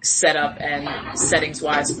specifically set up and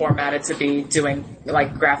settings-wise formatted to be doing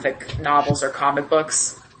like graphic novels or comic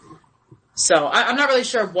books. So I'm not really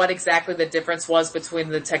sure what exactly the difference was between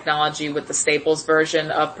the technology with the Staples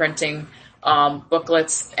version of printing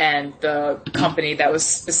booklets and the company that was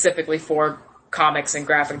specifically for comics and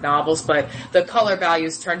graphic novels, but the color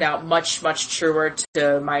values turned out much, much truer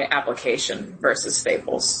to my application versus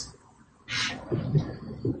Staples.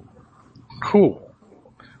 Cool.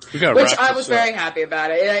 Which I was very happy about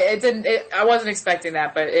it. I wasn't expecting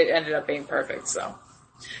that, but it ended up being perfect, so.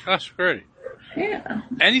 That's great. Yeah.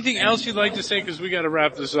 Anything else you'd like to say? Because we got to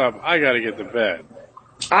wrap this up. I got to get to bed.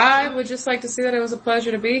 I would just like to say that it was a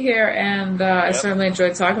pleasure to be here, and I certainly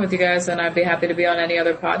enjoyed talking with you guys, and I'd be happy to be on any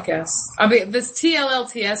other podcasts. I mean, this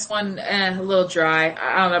TLLTS one, a little dry.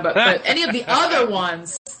 I don't know, but any of the other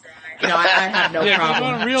ones, I have no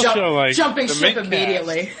problem. On a real show, like jumping ship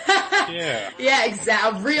immediately. Yeah,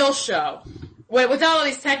 exactly. A real show. Without all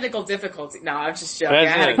these technical difficulties. No, I'm just joking. I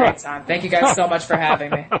had a great time. Thank you guys so much for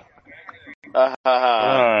having me.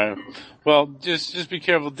 Alright. Well, just be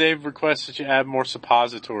careful. Dave requests that you add more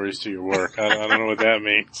suppositories to your work. I don't know what that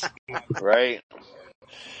means. Right.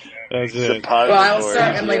 That's it. Well, I will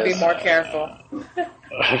certainly be more careful.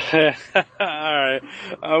 Alright.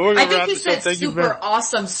 We're gonna I think you said super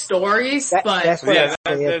awesome stories, but... That's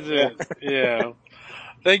it. Yeah.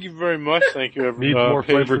 Thank you very much. Thank you, everybody. Need more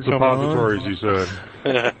flavored suppositories, you said.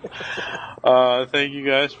 Thank you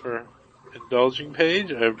guys for indulging,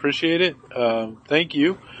 Paige. I appreciate it. Thank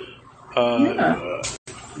you. We're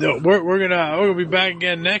gonna be back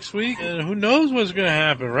again next week, and who knows what's gonna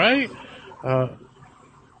happen, right?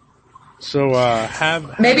 So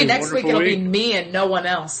have maybe next week it'll be me and no one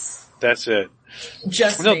else. That's it.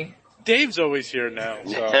 Just me. Dave's always here now.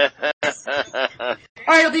 So. All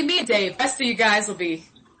right, it'll be me and Dave. The rest of you guys will be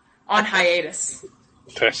on hiatus.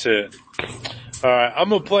 That's it. All right, I'm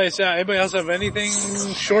gonna play us out. Anybody else have anything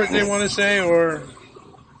short they want to say, or?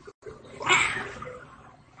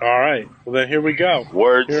 All right. Well, then here we go.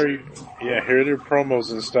 Words. Here are their promos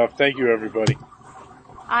and stuff. Thank you, everybody.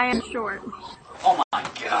 I am short. Oh my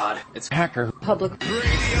God! It's Hacker Public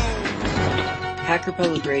Radio. Hacker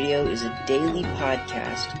Public Radio is a daily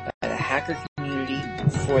podcast by the hacker community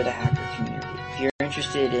for the hacker community. If you're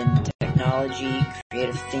interested in technology,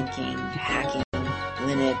 creative thinking, hacking,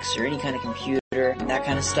 Linux, or any kind of computer, that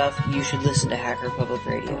kind of stuff, you should listen to Hacker Public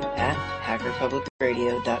Radio at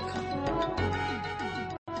hackerpublicradio.com.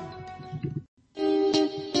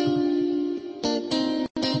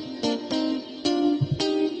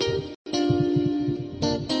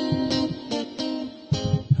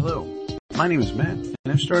 Hello, my name is Matt, and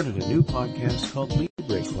I've started a new podcast called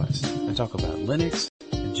Libre Quest. I talk about Linux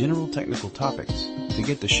and general technical topics. To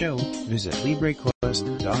get the show, visit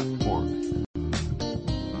LibreQuest.org.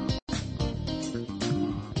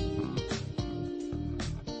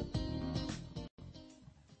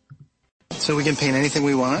 So we can paint anything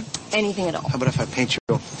we want? Anything at all. How about if I paint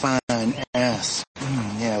your fine ass?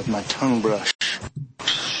 Yeah, with my tongue brush.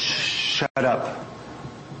 Shut up.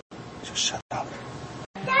 Just shut up.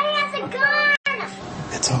 Daddy has a gun!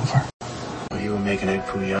 It's over. Well, you were making egg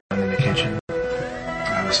foo young in the kitchen.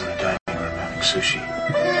 I was in the dining room having sushi.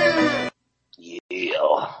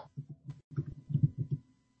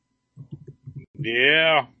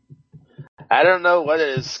 Yeah. I don't know what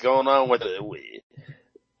is going on with it.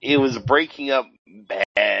 It was breaking up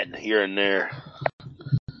bad here and there.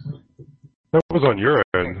 That was on your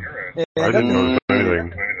end. Yeah, I didn't notice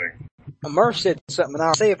anything. Murph said something, and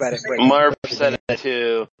I'll say about it. Murph said it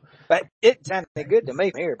too. But it sounded good to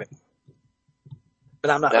me here, but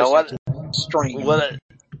I'm not listening to stream.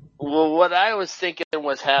 What I was thinking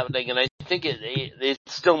was happening, and I think it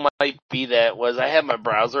still might be that, was I had my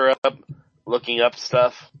browser up, looking up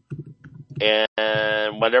stuff,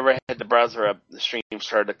 and whenever I had the browser up, the stream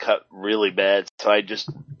started to cut really bad, so I just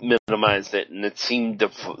minimized it, and it seemed to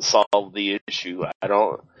solve the issue. I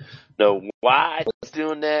don't know why it's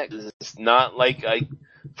doing that, 'cause it's not like I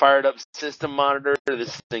fired up system monitor.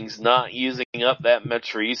 This thing's not using up that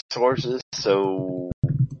much resources, so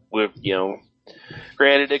with,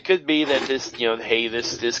 granted, it could be that this, hey,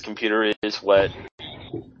 this computer is what,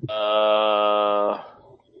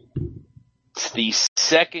 it's the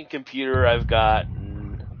second computer I've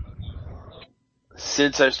gotten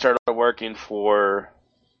since I started working for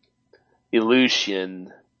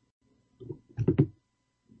Illusion.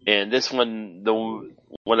 And this one,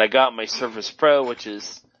 when I got my Surface Pro, which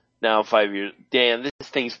is now 5 years, damn, this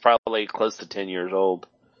thing's probably close to 10 years old.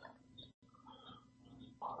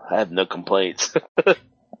 I have no complaints.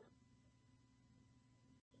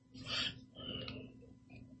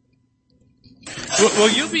 Well,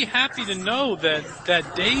 you'll be happy to know that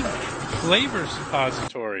Dave flavors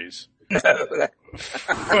suppositories.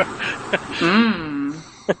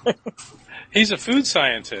 He's a food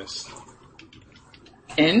scientist.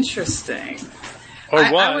 Interesting.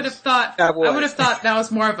 I would have thought that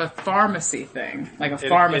was more of a pharmacy thing, like a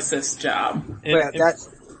pharmacist job.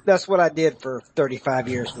 That's what I did for 35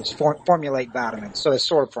 years, was formulate vitamins. So it's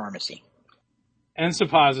sort of pharmacy. And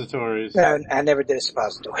suppositories. No, I never did a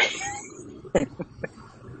suppository.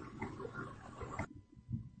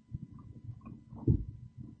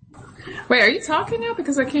 Wait, are you talking now?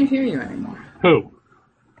 Because I can't hear you anymore. Who?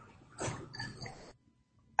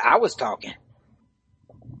 I was talking.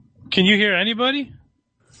 Can you hear anybody?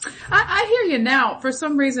 I hear you now. For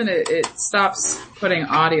some reason, it stops putting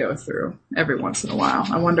audio through every once in a while.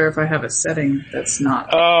 I wonder if I have a setting that's not.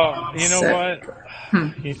 Oh, you know set.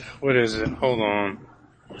 what? What is it? Hold on.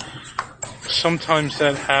 Sometimes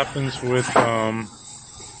that happens with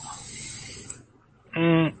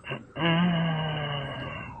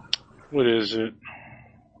what is it?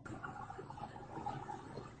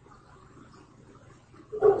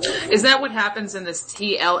 Is that what happens in this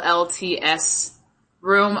TLLTS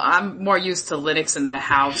room? I'm more used to Linux in the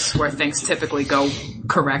house, where things typically go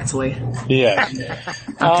correctly. Yeah.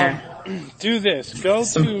 Okay. Do this. Go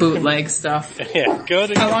some to bootleg stuff. Yeah. Go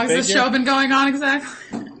to. How long has this show been going on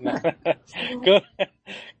exactly? Go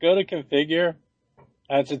to configure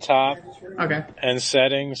at the top. Okay. And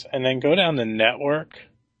settings, and then go down to network.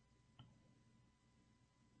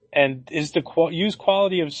 And is the use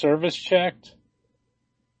quality of service checked?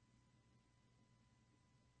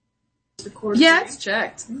 Yeah, it's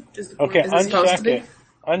checked. Okay, uncheck it.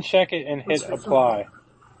 Uncheck it and hit apply.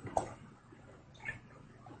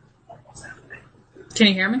 Can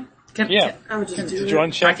you hear me? Did you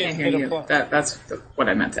uncheck I can't hear you. That's what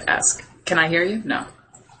I meant to ask. Can I hear you? No.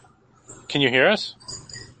 Can you hear us?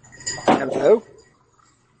 Hello?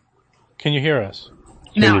 Can you hear us?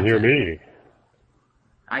 Can you hear me?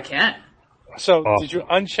 I can't. So, did you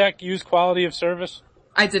uncheck use quality of service?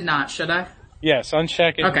 I did not. Should I? Yes,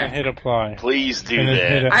 uncheck it and hit apply. Please do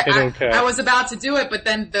that. Hit OK. I was about to do it, but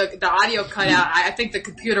then the audio cut out. I think the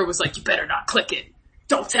computer was like, you better not click it.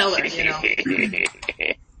 Don't tell her, She'll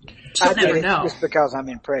never know. Just because I'm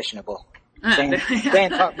impressionable.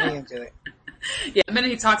 Dan talked me into it. Yeah, the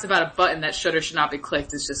minute he talks about a button that should or should not be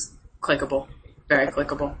clicked, it's just clickable. Very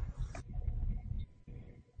clickable.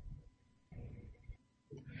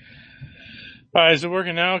 Alright, is it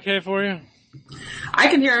working now okay for you? I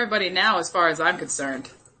can hear everybody now as far as I'm concerned.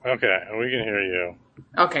 Okay, we can hear you.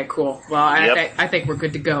 Okay, cool. Well, I think we're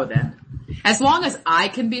good to go then. As long as I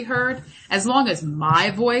can be heard, as long as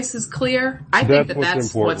my voice is clear, I think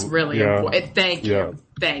that's what's really important. Thank you. Yeah.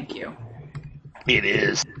 Thank you. It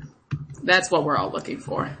is. That's what we're all looking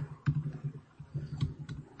for.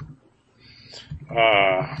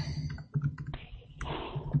 Alright.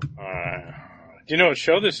 Do you know what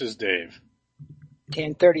show this is, Dave?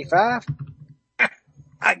 10:35?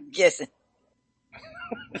 I'm guessing.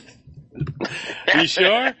 You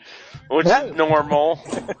sure? Which is normal.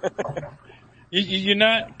 You're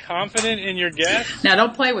not confident in your guess? Now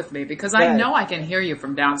don't play with me, because I know I can hear you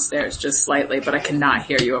from downstairs just slightly, but I cannot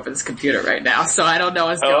hear you over this computer right now, so I don't know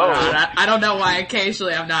what's going on. I don't know why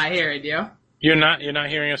occasionally I'm not hearing you. You're not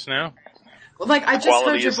hearing us now? Well, like, I just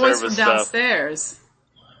heard your voice from downstairs.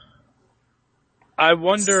 I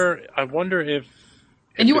wonder if...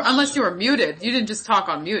 And unless you were muted. You didn't just talk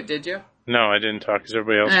on mute, did you? No, I didn't talk because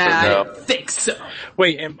everybody else I out. don't think so.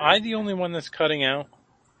 Wait, am I the only one that's cutting out?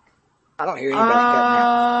 I don't hear anybody cutting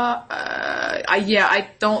out. I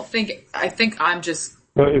don't think, I think I'm just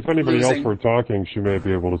If anybody losing. else were talking, she may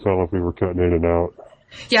be able to tell if we were cutting in and out.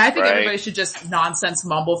 Yeah, I think everybody should just nonsense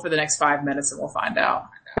mumble for the next 5 minutes and we'll find out.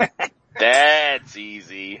 That's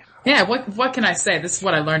easy. Yeah, what can I say? This is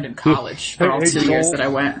what I learned in college for all 2 years that I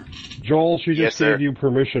went. Joel, she just Yes, gave you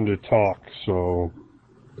permission to talk, so...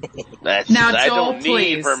 Now, I Joel, don't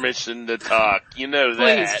please. need permission to talk. You know Please,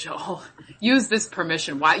 that. Joel. Use this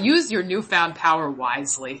permission. Use your newfound power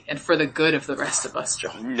wisely and for the good of the rest of us,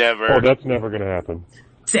 Joel. Never. Oh, that's never gonna happen.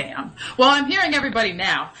 Damn. Well, I'm hearing everybody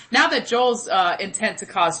now. Now that Joel's intent to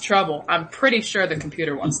cause trouble, I'm pretty sure the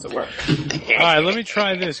computer wants to work. Alright, let me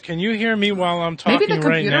try this. Can you hear me while I'm talking right now? Maybe the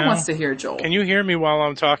computer wants to hear Joel. Can you hear me while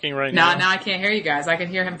I'm talking right now? No, I can't hear you guys. I can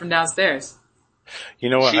hear him from downstairs. You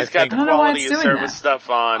know what? She's got the quality of service stuff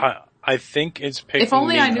on. I think it's picking If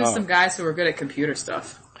only me I knew up. some guys who were good at computer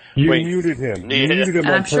stuff. You muted him. You muted him And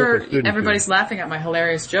on I'm sure purpose, didn't everybody's laughing at my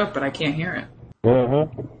hilarious joke, but I can't hear it.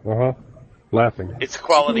 you? Laughing. It's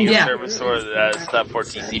quality of service or stuff for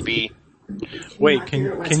TCP. Wait,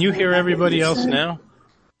 can you hear everybody else now?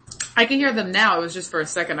 I can hear them now. It was just for a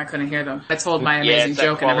second I couldn't hear them. I told my amazing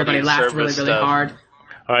joke and everybody laughed really, really hard.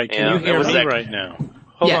 Alright, can you hear me right now?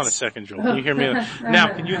 Hold on a second, Joel. Can you hear me?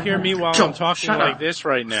 Now, can you hear me while I'm talking like this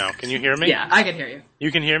right now? Can you hear me? Yeah, I can hear you.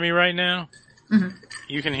 You can hear me right now? Mm-hmm.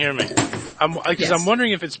 You can hear me. I'm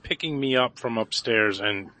wondering if it's picking me up from upstairs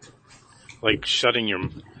and, like, shutting your...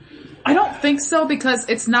 I don't think so, because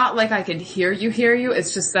it's not like I can hear you.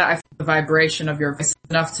 It's just that I feel the vibration of your voice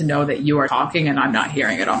enough to know that you are talking and I'm not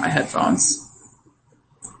hearing it on my headphones.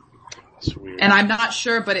 That's weird. And I'm not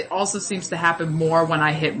sure, but it also seems to happen more when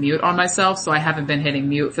I hit mute on myself, so I haven't been hitting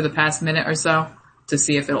mute for the past minute or so to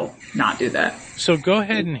see if it'll not do that. So go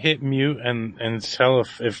ahead and hit mute and tell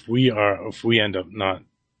if we end up not,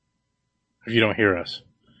 if you don't hear us.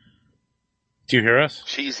 Do you hear us?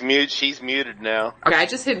 She's muted now. Okay, I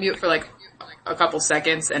just hit mute for like a couple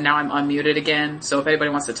seconds and now I'm unmuted again, so if anybody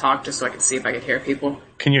wants to talk, just so I can see if I can hear people.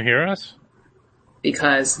 Can you hear us?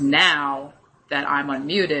 Because now that I'm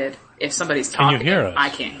unmuted, if somebody's talking, can you hear us? I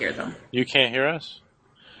can't hear them. You can't hear us?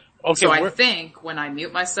 Okay. So I think when I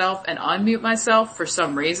mute myself and unmute myself, for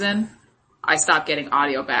some reason, I stop getting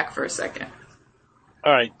audio back for a second.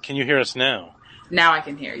 Alright, can you hear us now? Now I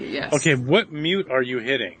can hear you, yes. Okay, what mute are you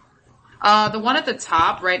hitting? The one at the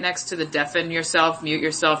top, right next to the deafen yourself, mute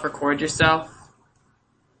yourself, record yourself.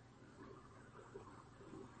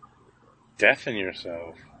 Deafen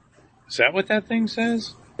yourself. Is that what that thing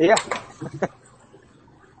says? Yeah.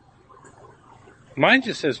 Mine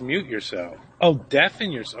just says mute yourself. Oh,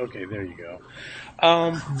 deafen yourself. Okay, there you go.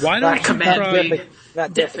 Why don't you command try...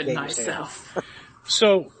 deafen myself.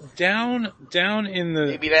 So, down in the...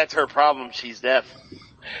 Maybe that's her problem, she's deaf.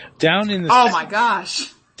 Down in the... Oh my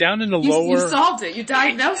gosh. Down in the lower... You solved it. You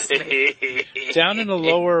diagnosed me. Down in the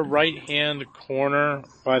lower right-hand corner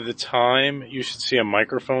by the time, you should see a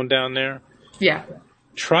microphone down there. Yeah.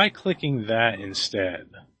 Try clicking that instead.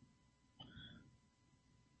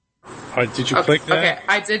 Did you click that? Okay,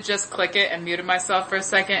 I did just click it and muted myself for a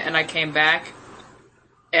second, and I came back,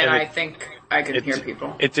 and I think I could hear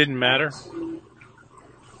people. It didn't matter?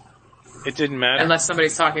 It didn't matter? Unless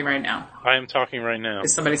somebody's talking right now. I am talking right now.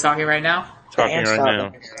 Is somebody talking right now? Talking right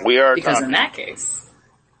now. We are because talking. In that case...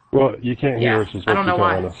 Well, you can't hear us is what I don't know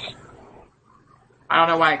why. us. I don't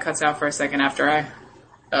know why it cuts out for a second after I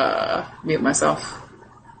mute myself.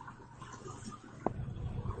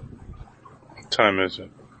 What time is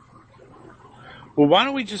it? Well, why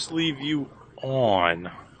don't we just leave you on?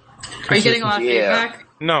 Are you getting a lot of feedback?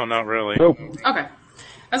 No, not really. Nope. Okay.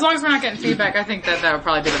 As long as we're not getting feedback, I think that would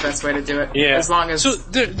probably be the best way to do it. Yeah. As long as... So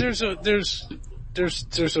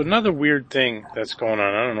there's another weird thing that's going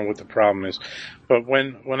on. I don't know what the problem is. But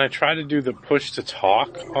when I try to do the push to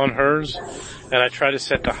talk on hers, and I try to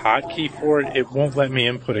set the hotkey for it, it won't let me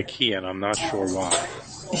input a key, and I'm not sure why.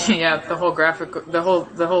 Yeah, the whole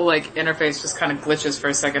the whole like interface just kind of glitches for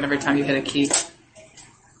a second every time you hit a key.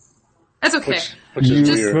 That's okay. Which is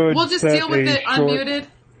weird. We'll just deal with it unmuted.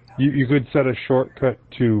 You could set a shortcut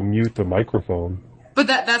to mute the microphone. But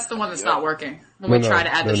that's the one that's not working. When we try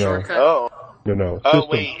to add the shortcut. Oh. No. Oh,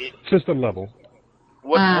 wait. System level.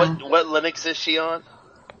 What Linux is she on?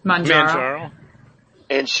 Manjaro.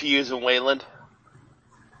 And she using Wayland?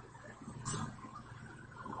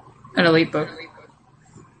 An Elite book.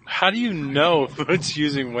 How do you know if it's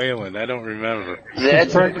using Wayland? I don't remember.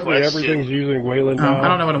 That's practically everything's using Wayland now. I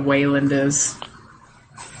don't know what a Wayland is.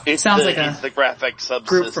 It's sounds like a the graphic subsystem.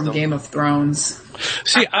 Group from Game of Thrones.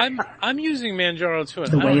 See, I'm using Manjaro too,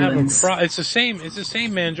 and The I don't have Waylands. a problem. It's the same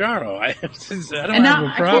Manjaro. I don't And have now a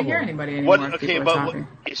I problem. can't hear anybody anymore. What? if Okay, people are but talking.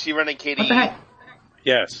 is she running KDE? What the heck?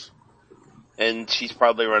 Yes. And she's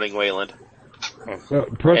probably running Wayland. Press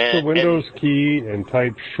the Windows key and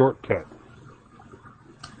type shortcut.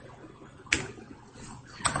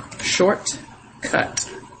 Shortcut.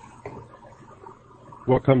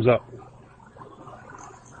 What comes up?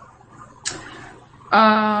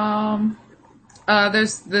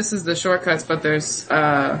 This is the shortcuts, but there's,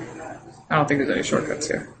 I don't think there's any shortcuts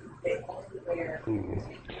here.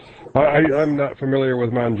 I'm not familiar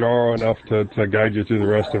with Manjaro enough to guide you through the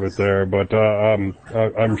rest of it there, but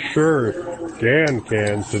I'm sure Dan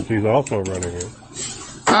can since he's also running it.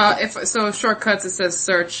 So shortcuts, it says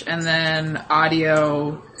search and then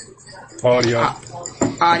audio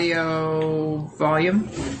volume.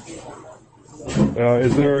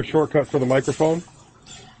 Is there a shortcut for the microphone?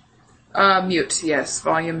 Mute, yes.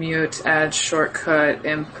 Volume mute, add shortcut,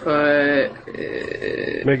 input.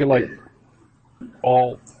 Make it like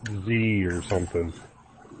Alt-Z or something.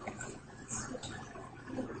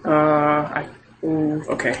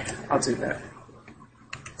 Okay, I'll do that.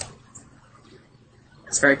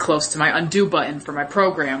 It's very close to my undo button for my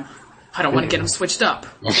program. I don't want to get them switched up.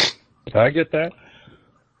 I get that.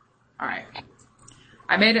 Alright.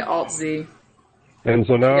 I made it Alt-Z. And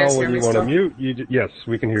so now when you want to still? mute, yes,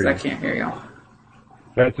 we can hear you. I can't hear y'all.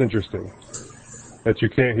 That's interesting. That you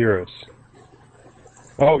can't hear us.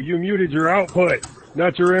 Oh, you muted your output,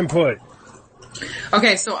 not your input.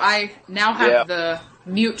 Okay, so I now have the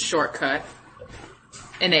mute shortcut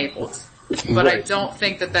enabled. But right. I don't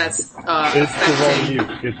think that's it's the wrong mute.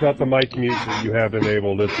 It's not the mic mute that you have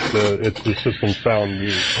enabled. It's the system sound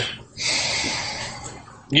mute.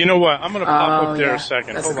 You know what? I'm going to pop up there a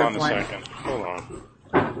second. That's Hold on a point. second. Hold on.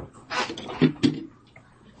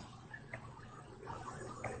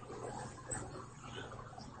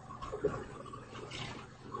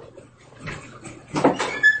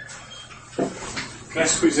 Can I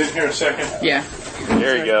squeeze in here a second? Yeah.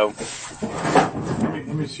 There you go.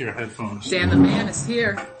 Let me see your headphones. Dan the man is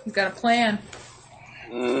here. He's got a plan.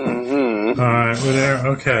 Mm-hmm. Alright, we're there.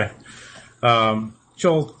 Okay.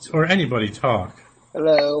 Joel, or anybody talk.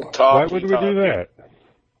 Hello. Why would we do that?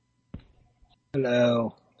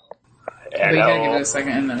 Hello. We gotta give it a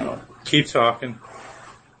second and then keep talking.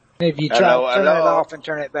 If you try to turn it off and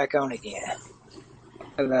turn it back on again.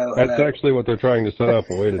 Hello. That's actually what they're trying to set up,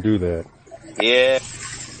 a way to do that. Yeah.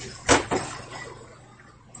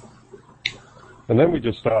 And then we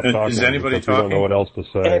just stop talking. Is anybody talking? We don't know what else to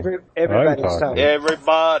say. Everybody's talking.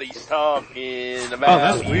 Everybody's talking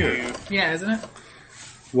about that's weird. Yeah, isn't it?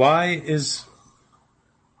 Why is...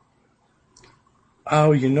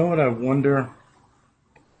 Oh, you know what I wonder?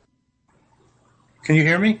 Can you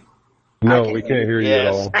hear me? No, we can't hear you at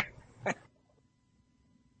all.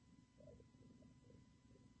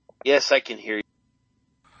 Yes, I can hear you.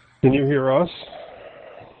 Can you hear us?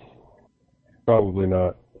 Probably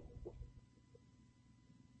not.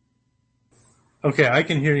 Okay, I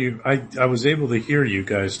can hear you. I was able to hear you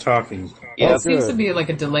guys talking. Yeah, it seems to be like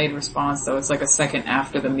a delayed response, though. It's like a second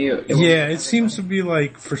after the mute. It seems to be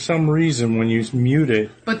like, for some reason, when you mute it.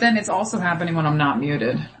 But then it's also happening when I'm not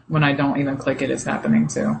muted. When I don't even click it, it's happening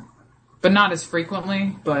too. But not as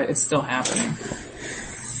frequently, but it's still happening.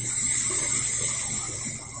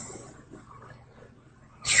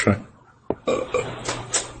 Let's try.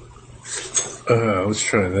 Let's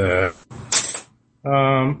try that.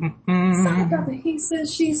 He said,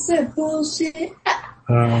 she said bullshit.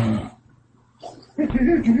 Yeah.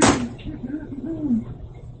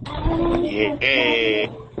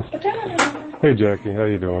 Hey, Jackie, how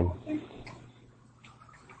you doing?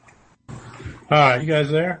 Alright, you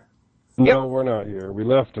guys there? No, we're not here. We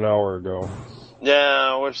left an hour ago.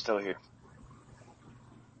 No, we're still here.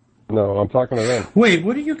 No, I'm talking to them. Wait,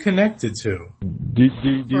 what are you connected to? Do you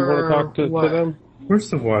want to talk to them?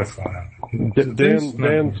 Where's the Wi-Fi?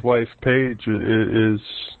 Dan's wife, Paige, is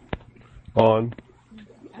on.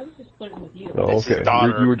 I was just flirting with you. Oh, okay.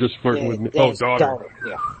 You were just flirting with me. Oh, daughter.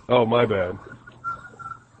 Yeah. Oh, my bad.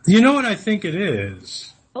 You know what I think it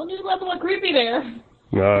is? Whole new level of creepy there.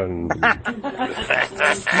 Mark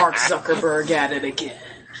Zuckerberg at it again.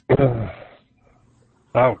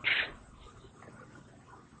 Ouch.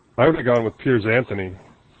 I would have gone with Piers Anthony.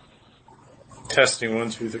 Testing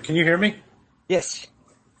 1, 2, 3. Can you hear me? Yes.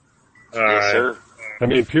 All right. Yes, sir. I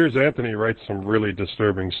mean, Piers Anthony writes some really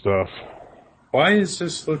disturbing stuff. Why does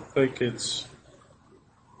this look like it's...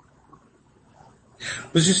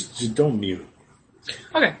 Let's just don't mute.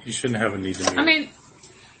 Okay. You shouldn't have a need to mute. I mean,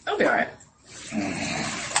 it'll be alright.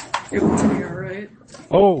 It will be alright.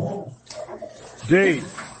 Oh, Dave.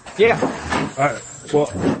 Yeah. Well,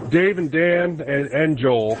 Dave and Dan and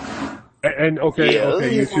Joel, and okay,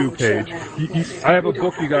 you too, Paige. I have a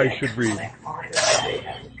book you guys should read.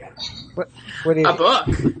 What is a book?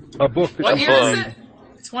 A book that what you year should is read. it?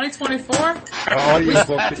 2024? An audio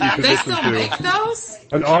book that you should they listen still to. make those?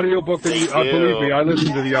 An audio book that you, believe me, I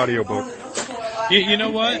listen to the audio book. You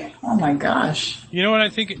know what? Oh my gosh. You know what I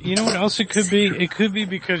think? You know what else it could be? It could be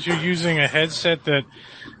because you're using a headset that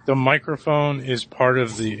the microphone is part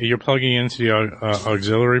of you're plugging into the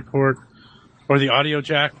auxiliary port or the audio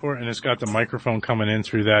jack port, and it's got the microphone coming in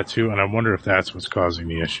through that too. And I wonder if that's what's causing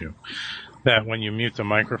the issue. That when you mute the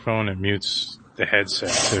microphone, it mutes the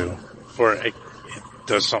headset too, or it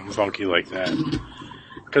does something funky like that.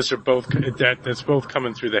 Because they're both that's both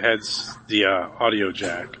coming through the audio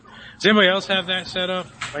jack. Does anybody else have that set up?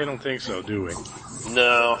 I don't think so, do we?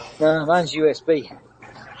 No. No, mine's USB.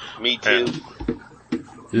 Me too.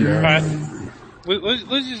 Yeah.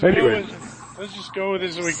 Let's just go with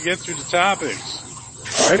this so we can get through the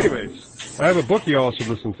topics. Anyways, I have a book you all should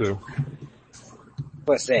listen to.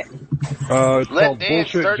 What's that? It's called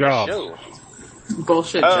Bullshit Jobs.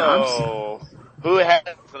 Bullshit Jobs. Oh, who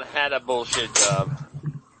hasn't had a bullshit job?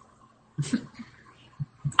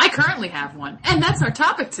 I currently have one, and that's our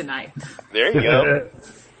topic tonight. There you go.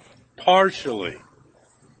 Partially.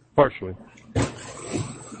 Then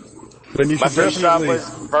you My should first job definitely,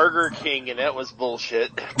 was Burger King, and that was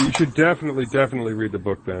bullshit. you should definitely read the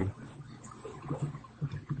book then.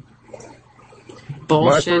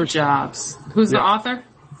 Bullshit Jobs. Who's the author?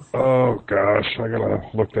 Oh gosh, I gotta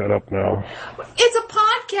look that up now. It's a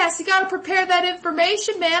podcast. You gotta prepare that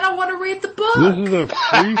information, man. I want to read the book. This is a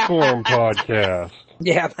freeform podcast.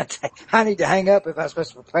 Yeah, I need to hang up if I'm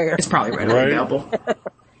supposed to prepare. It's probably readily available.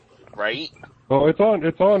 Right? Oh, it's on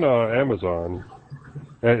Amazon.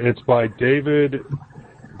 And it's by David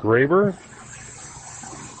Graeber.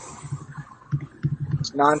 It's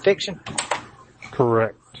nonfiction.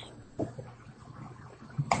 Correct.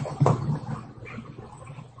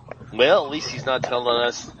 Well, at least he's not telling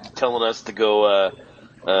us to go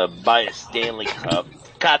buy a Stanley Cup.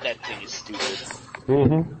 God, that thing is stupid.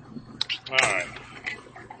 Mm-hmm. All right.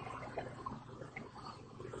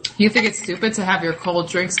 You think it's stupid to have your cold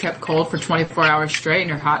drinks kept cold for 24 hours straight and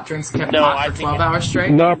your hot drinks kept hot for 12 hours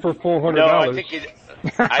straight? Not for $400. No,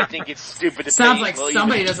 I think it's stupid to Sounds pay. like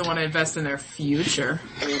somebody doesn't want to invest in their future.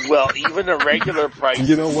 Well, even a regular price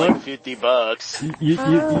You know is what? like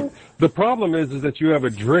 $50. The problem is that you have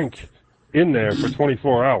a drink in there for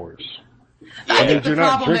 24 hours. I think You're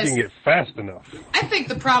not drinking it fast enough. I think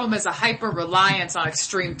the problem is a hyper-reliance on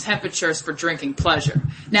extreme temperatures for drinking pleasure.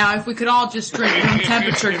 Now, if we could all just drink room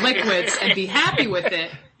temperature liquids and be happy with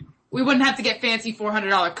it, we wouldn't have to get fancy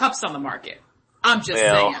 $400 cups on the market. I'm just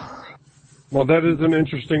saying. Well, that is an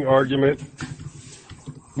interesting argument,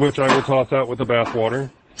 which I will toss out with the bathwater.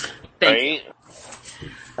 Right?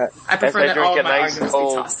 I prefer that all of my nice arguments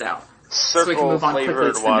be tossed out. So we can move on quickly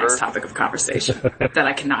to the next topic of conversation that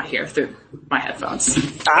I cannot hear through my headphones.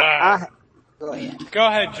 Go ahead. Go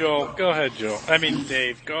ahead, Joel. I mean,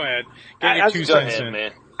 Dave. Go ahead. Get your 2 cents in.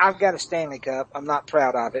 Man. I've got a Stanley Cup. I'm not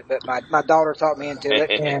proud of it, but my daughter talked me into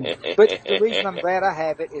it. But the reason I'm glad I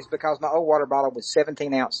have it is because my old water bottle was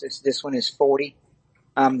 17 ounces. This one is 40.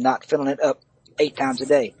 I'm not filling it up 8 times a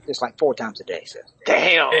day, just like 4 times a day. So.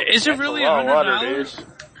 Damn. Is it really $100?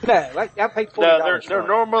 No, I paid $40.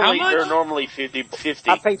 No, they're normally 50.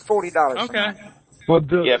 I paid $40. Okay.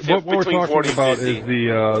 But what we're between talking 40 and about 50. is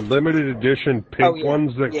the limited edition pink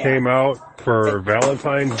ones that came out for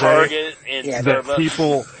Valentine's Day Target and that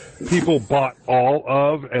Starbucks. people bought all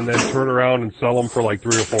of and then turn around and sell them for like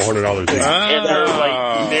 $300 or $400 each. And they're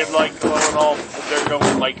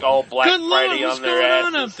going like all Black Good Lord, Friday what's on their going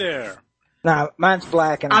asses. on up there? No, mine's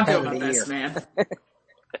black and I'm I paid doing it my a best, year. man.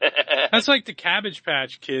 That's like the Cabbage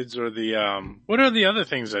Patch Kids or the, what are the other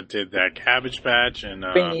things that did that? Cabbage Patch and,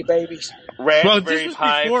 Beanie Babies. Raspberry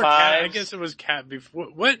Pi before Pies. I guess it was Cat before.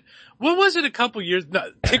 What was it a couple years? No,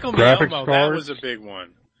 Tickle Me Graphics Elmo, that cards? was a big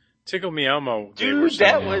one. Tickle Me Elmo. Dude,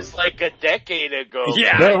 that was like a decade ago.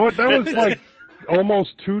 Yeah. That was like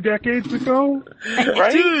almost 2 decades ago,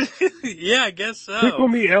 right? Dude, yeah, I guess so. Tickle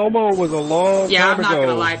Me Elmo was a long Yeah, time I'm not ago.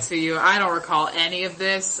 gonna lie to you. I don't recall any of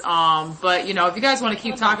this. But you know, if you guys want to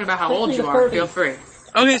keep talking about how old you are, feel free.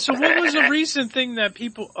 Okay, so what was a recent thing that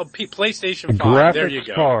PlayStation 5? There you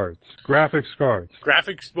go. Graphics cards.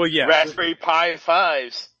 Graphics, well, yeah. Raspberry Pi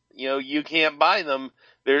 5s. You know, you can't buy them.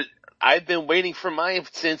 I've been waiting for mine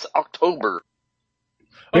since October.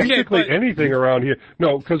 Basically anything around here.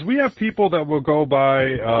 No, because we have people that will go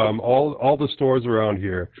by all the stores around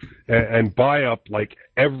here and buy up like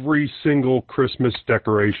every single Christmas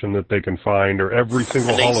decoration that they can find or every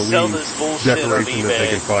single Halloween decoration that they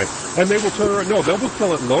can find. And they will turn around. No, they will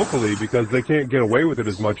sell it locally because they can't get away with it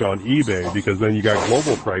as much on eBay because then you got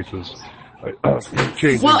global prices.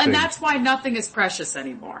 changing Well, and things. that's why nothing is precious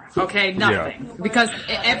anymore. Okay, nothing. Yeah. Because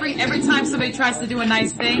every time somebody tries to do a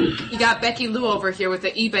nice thing, you got Becky Lou over here with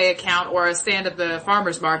an eBay account or a stand at the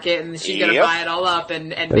farmer's market, and she's gonna buy it all up and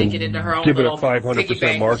make it into her own little give it a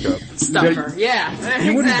 500% markup. Stuffer. Yeah, exactly.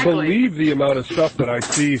 You wouldn't believe the amount of stuff that I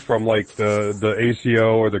see from like the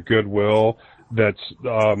ACO or the Goodwill that's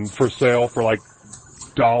for sale for like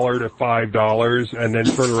 $1 to $5, and then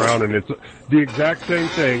turn around and it's the exact same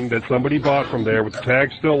thing that somebody bought from there with the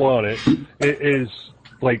tag still on it. It is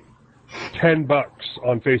like $10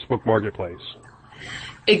 on Facebook Marketplace.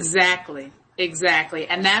 Exactly.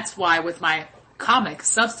 And that's why with my comic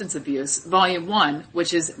Substance Abuse Volume 1,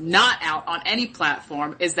 which is not out on any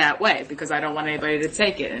platform, is that way, because I don't want anybody to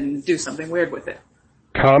take it and do something weird with it.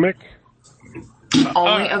 Comic?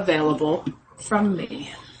 Only available from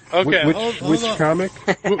me. Okay, which comic?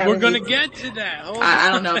 We're going to get to that.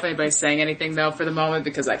 I don't know if anybody's saying anything though for the moment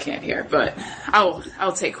because I can't hear, but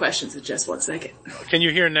I'll take questions in just 1 second. Can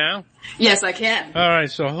you hear now? Yes, I can. All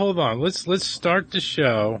right, so hold on. Let's start the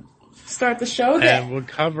show. Start the show then. And we'll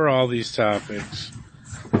cover all these topics.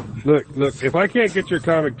 Look, if I can't get your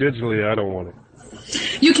comic digitally, I don't want it.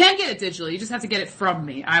 You can get it digitally. You just have to get it from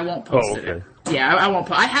me. I won't post it. Yeah, I won't.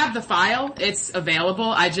 I have the file. It's available.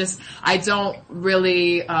 I don't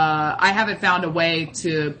really, I haven't found a way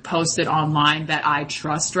to post it online that I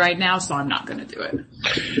trust right now, so I'm not going to do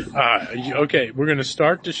it. Okay, we're going to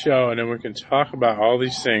start the show and then we can talk about all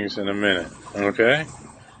these things in a minute. Okay?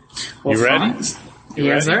 Well, you ready?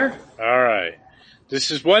 Yes, sir. All right.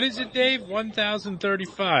 This is, what is it, Dave?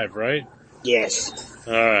 1035, right? Yes.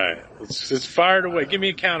 All right. Let's fire it away. Give me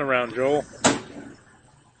a count around, Joel.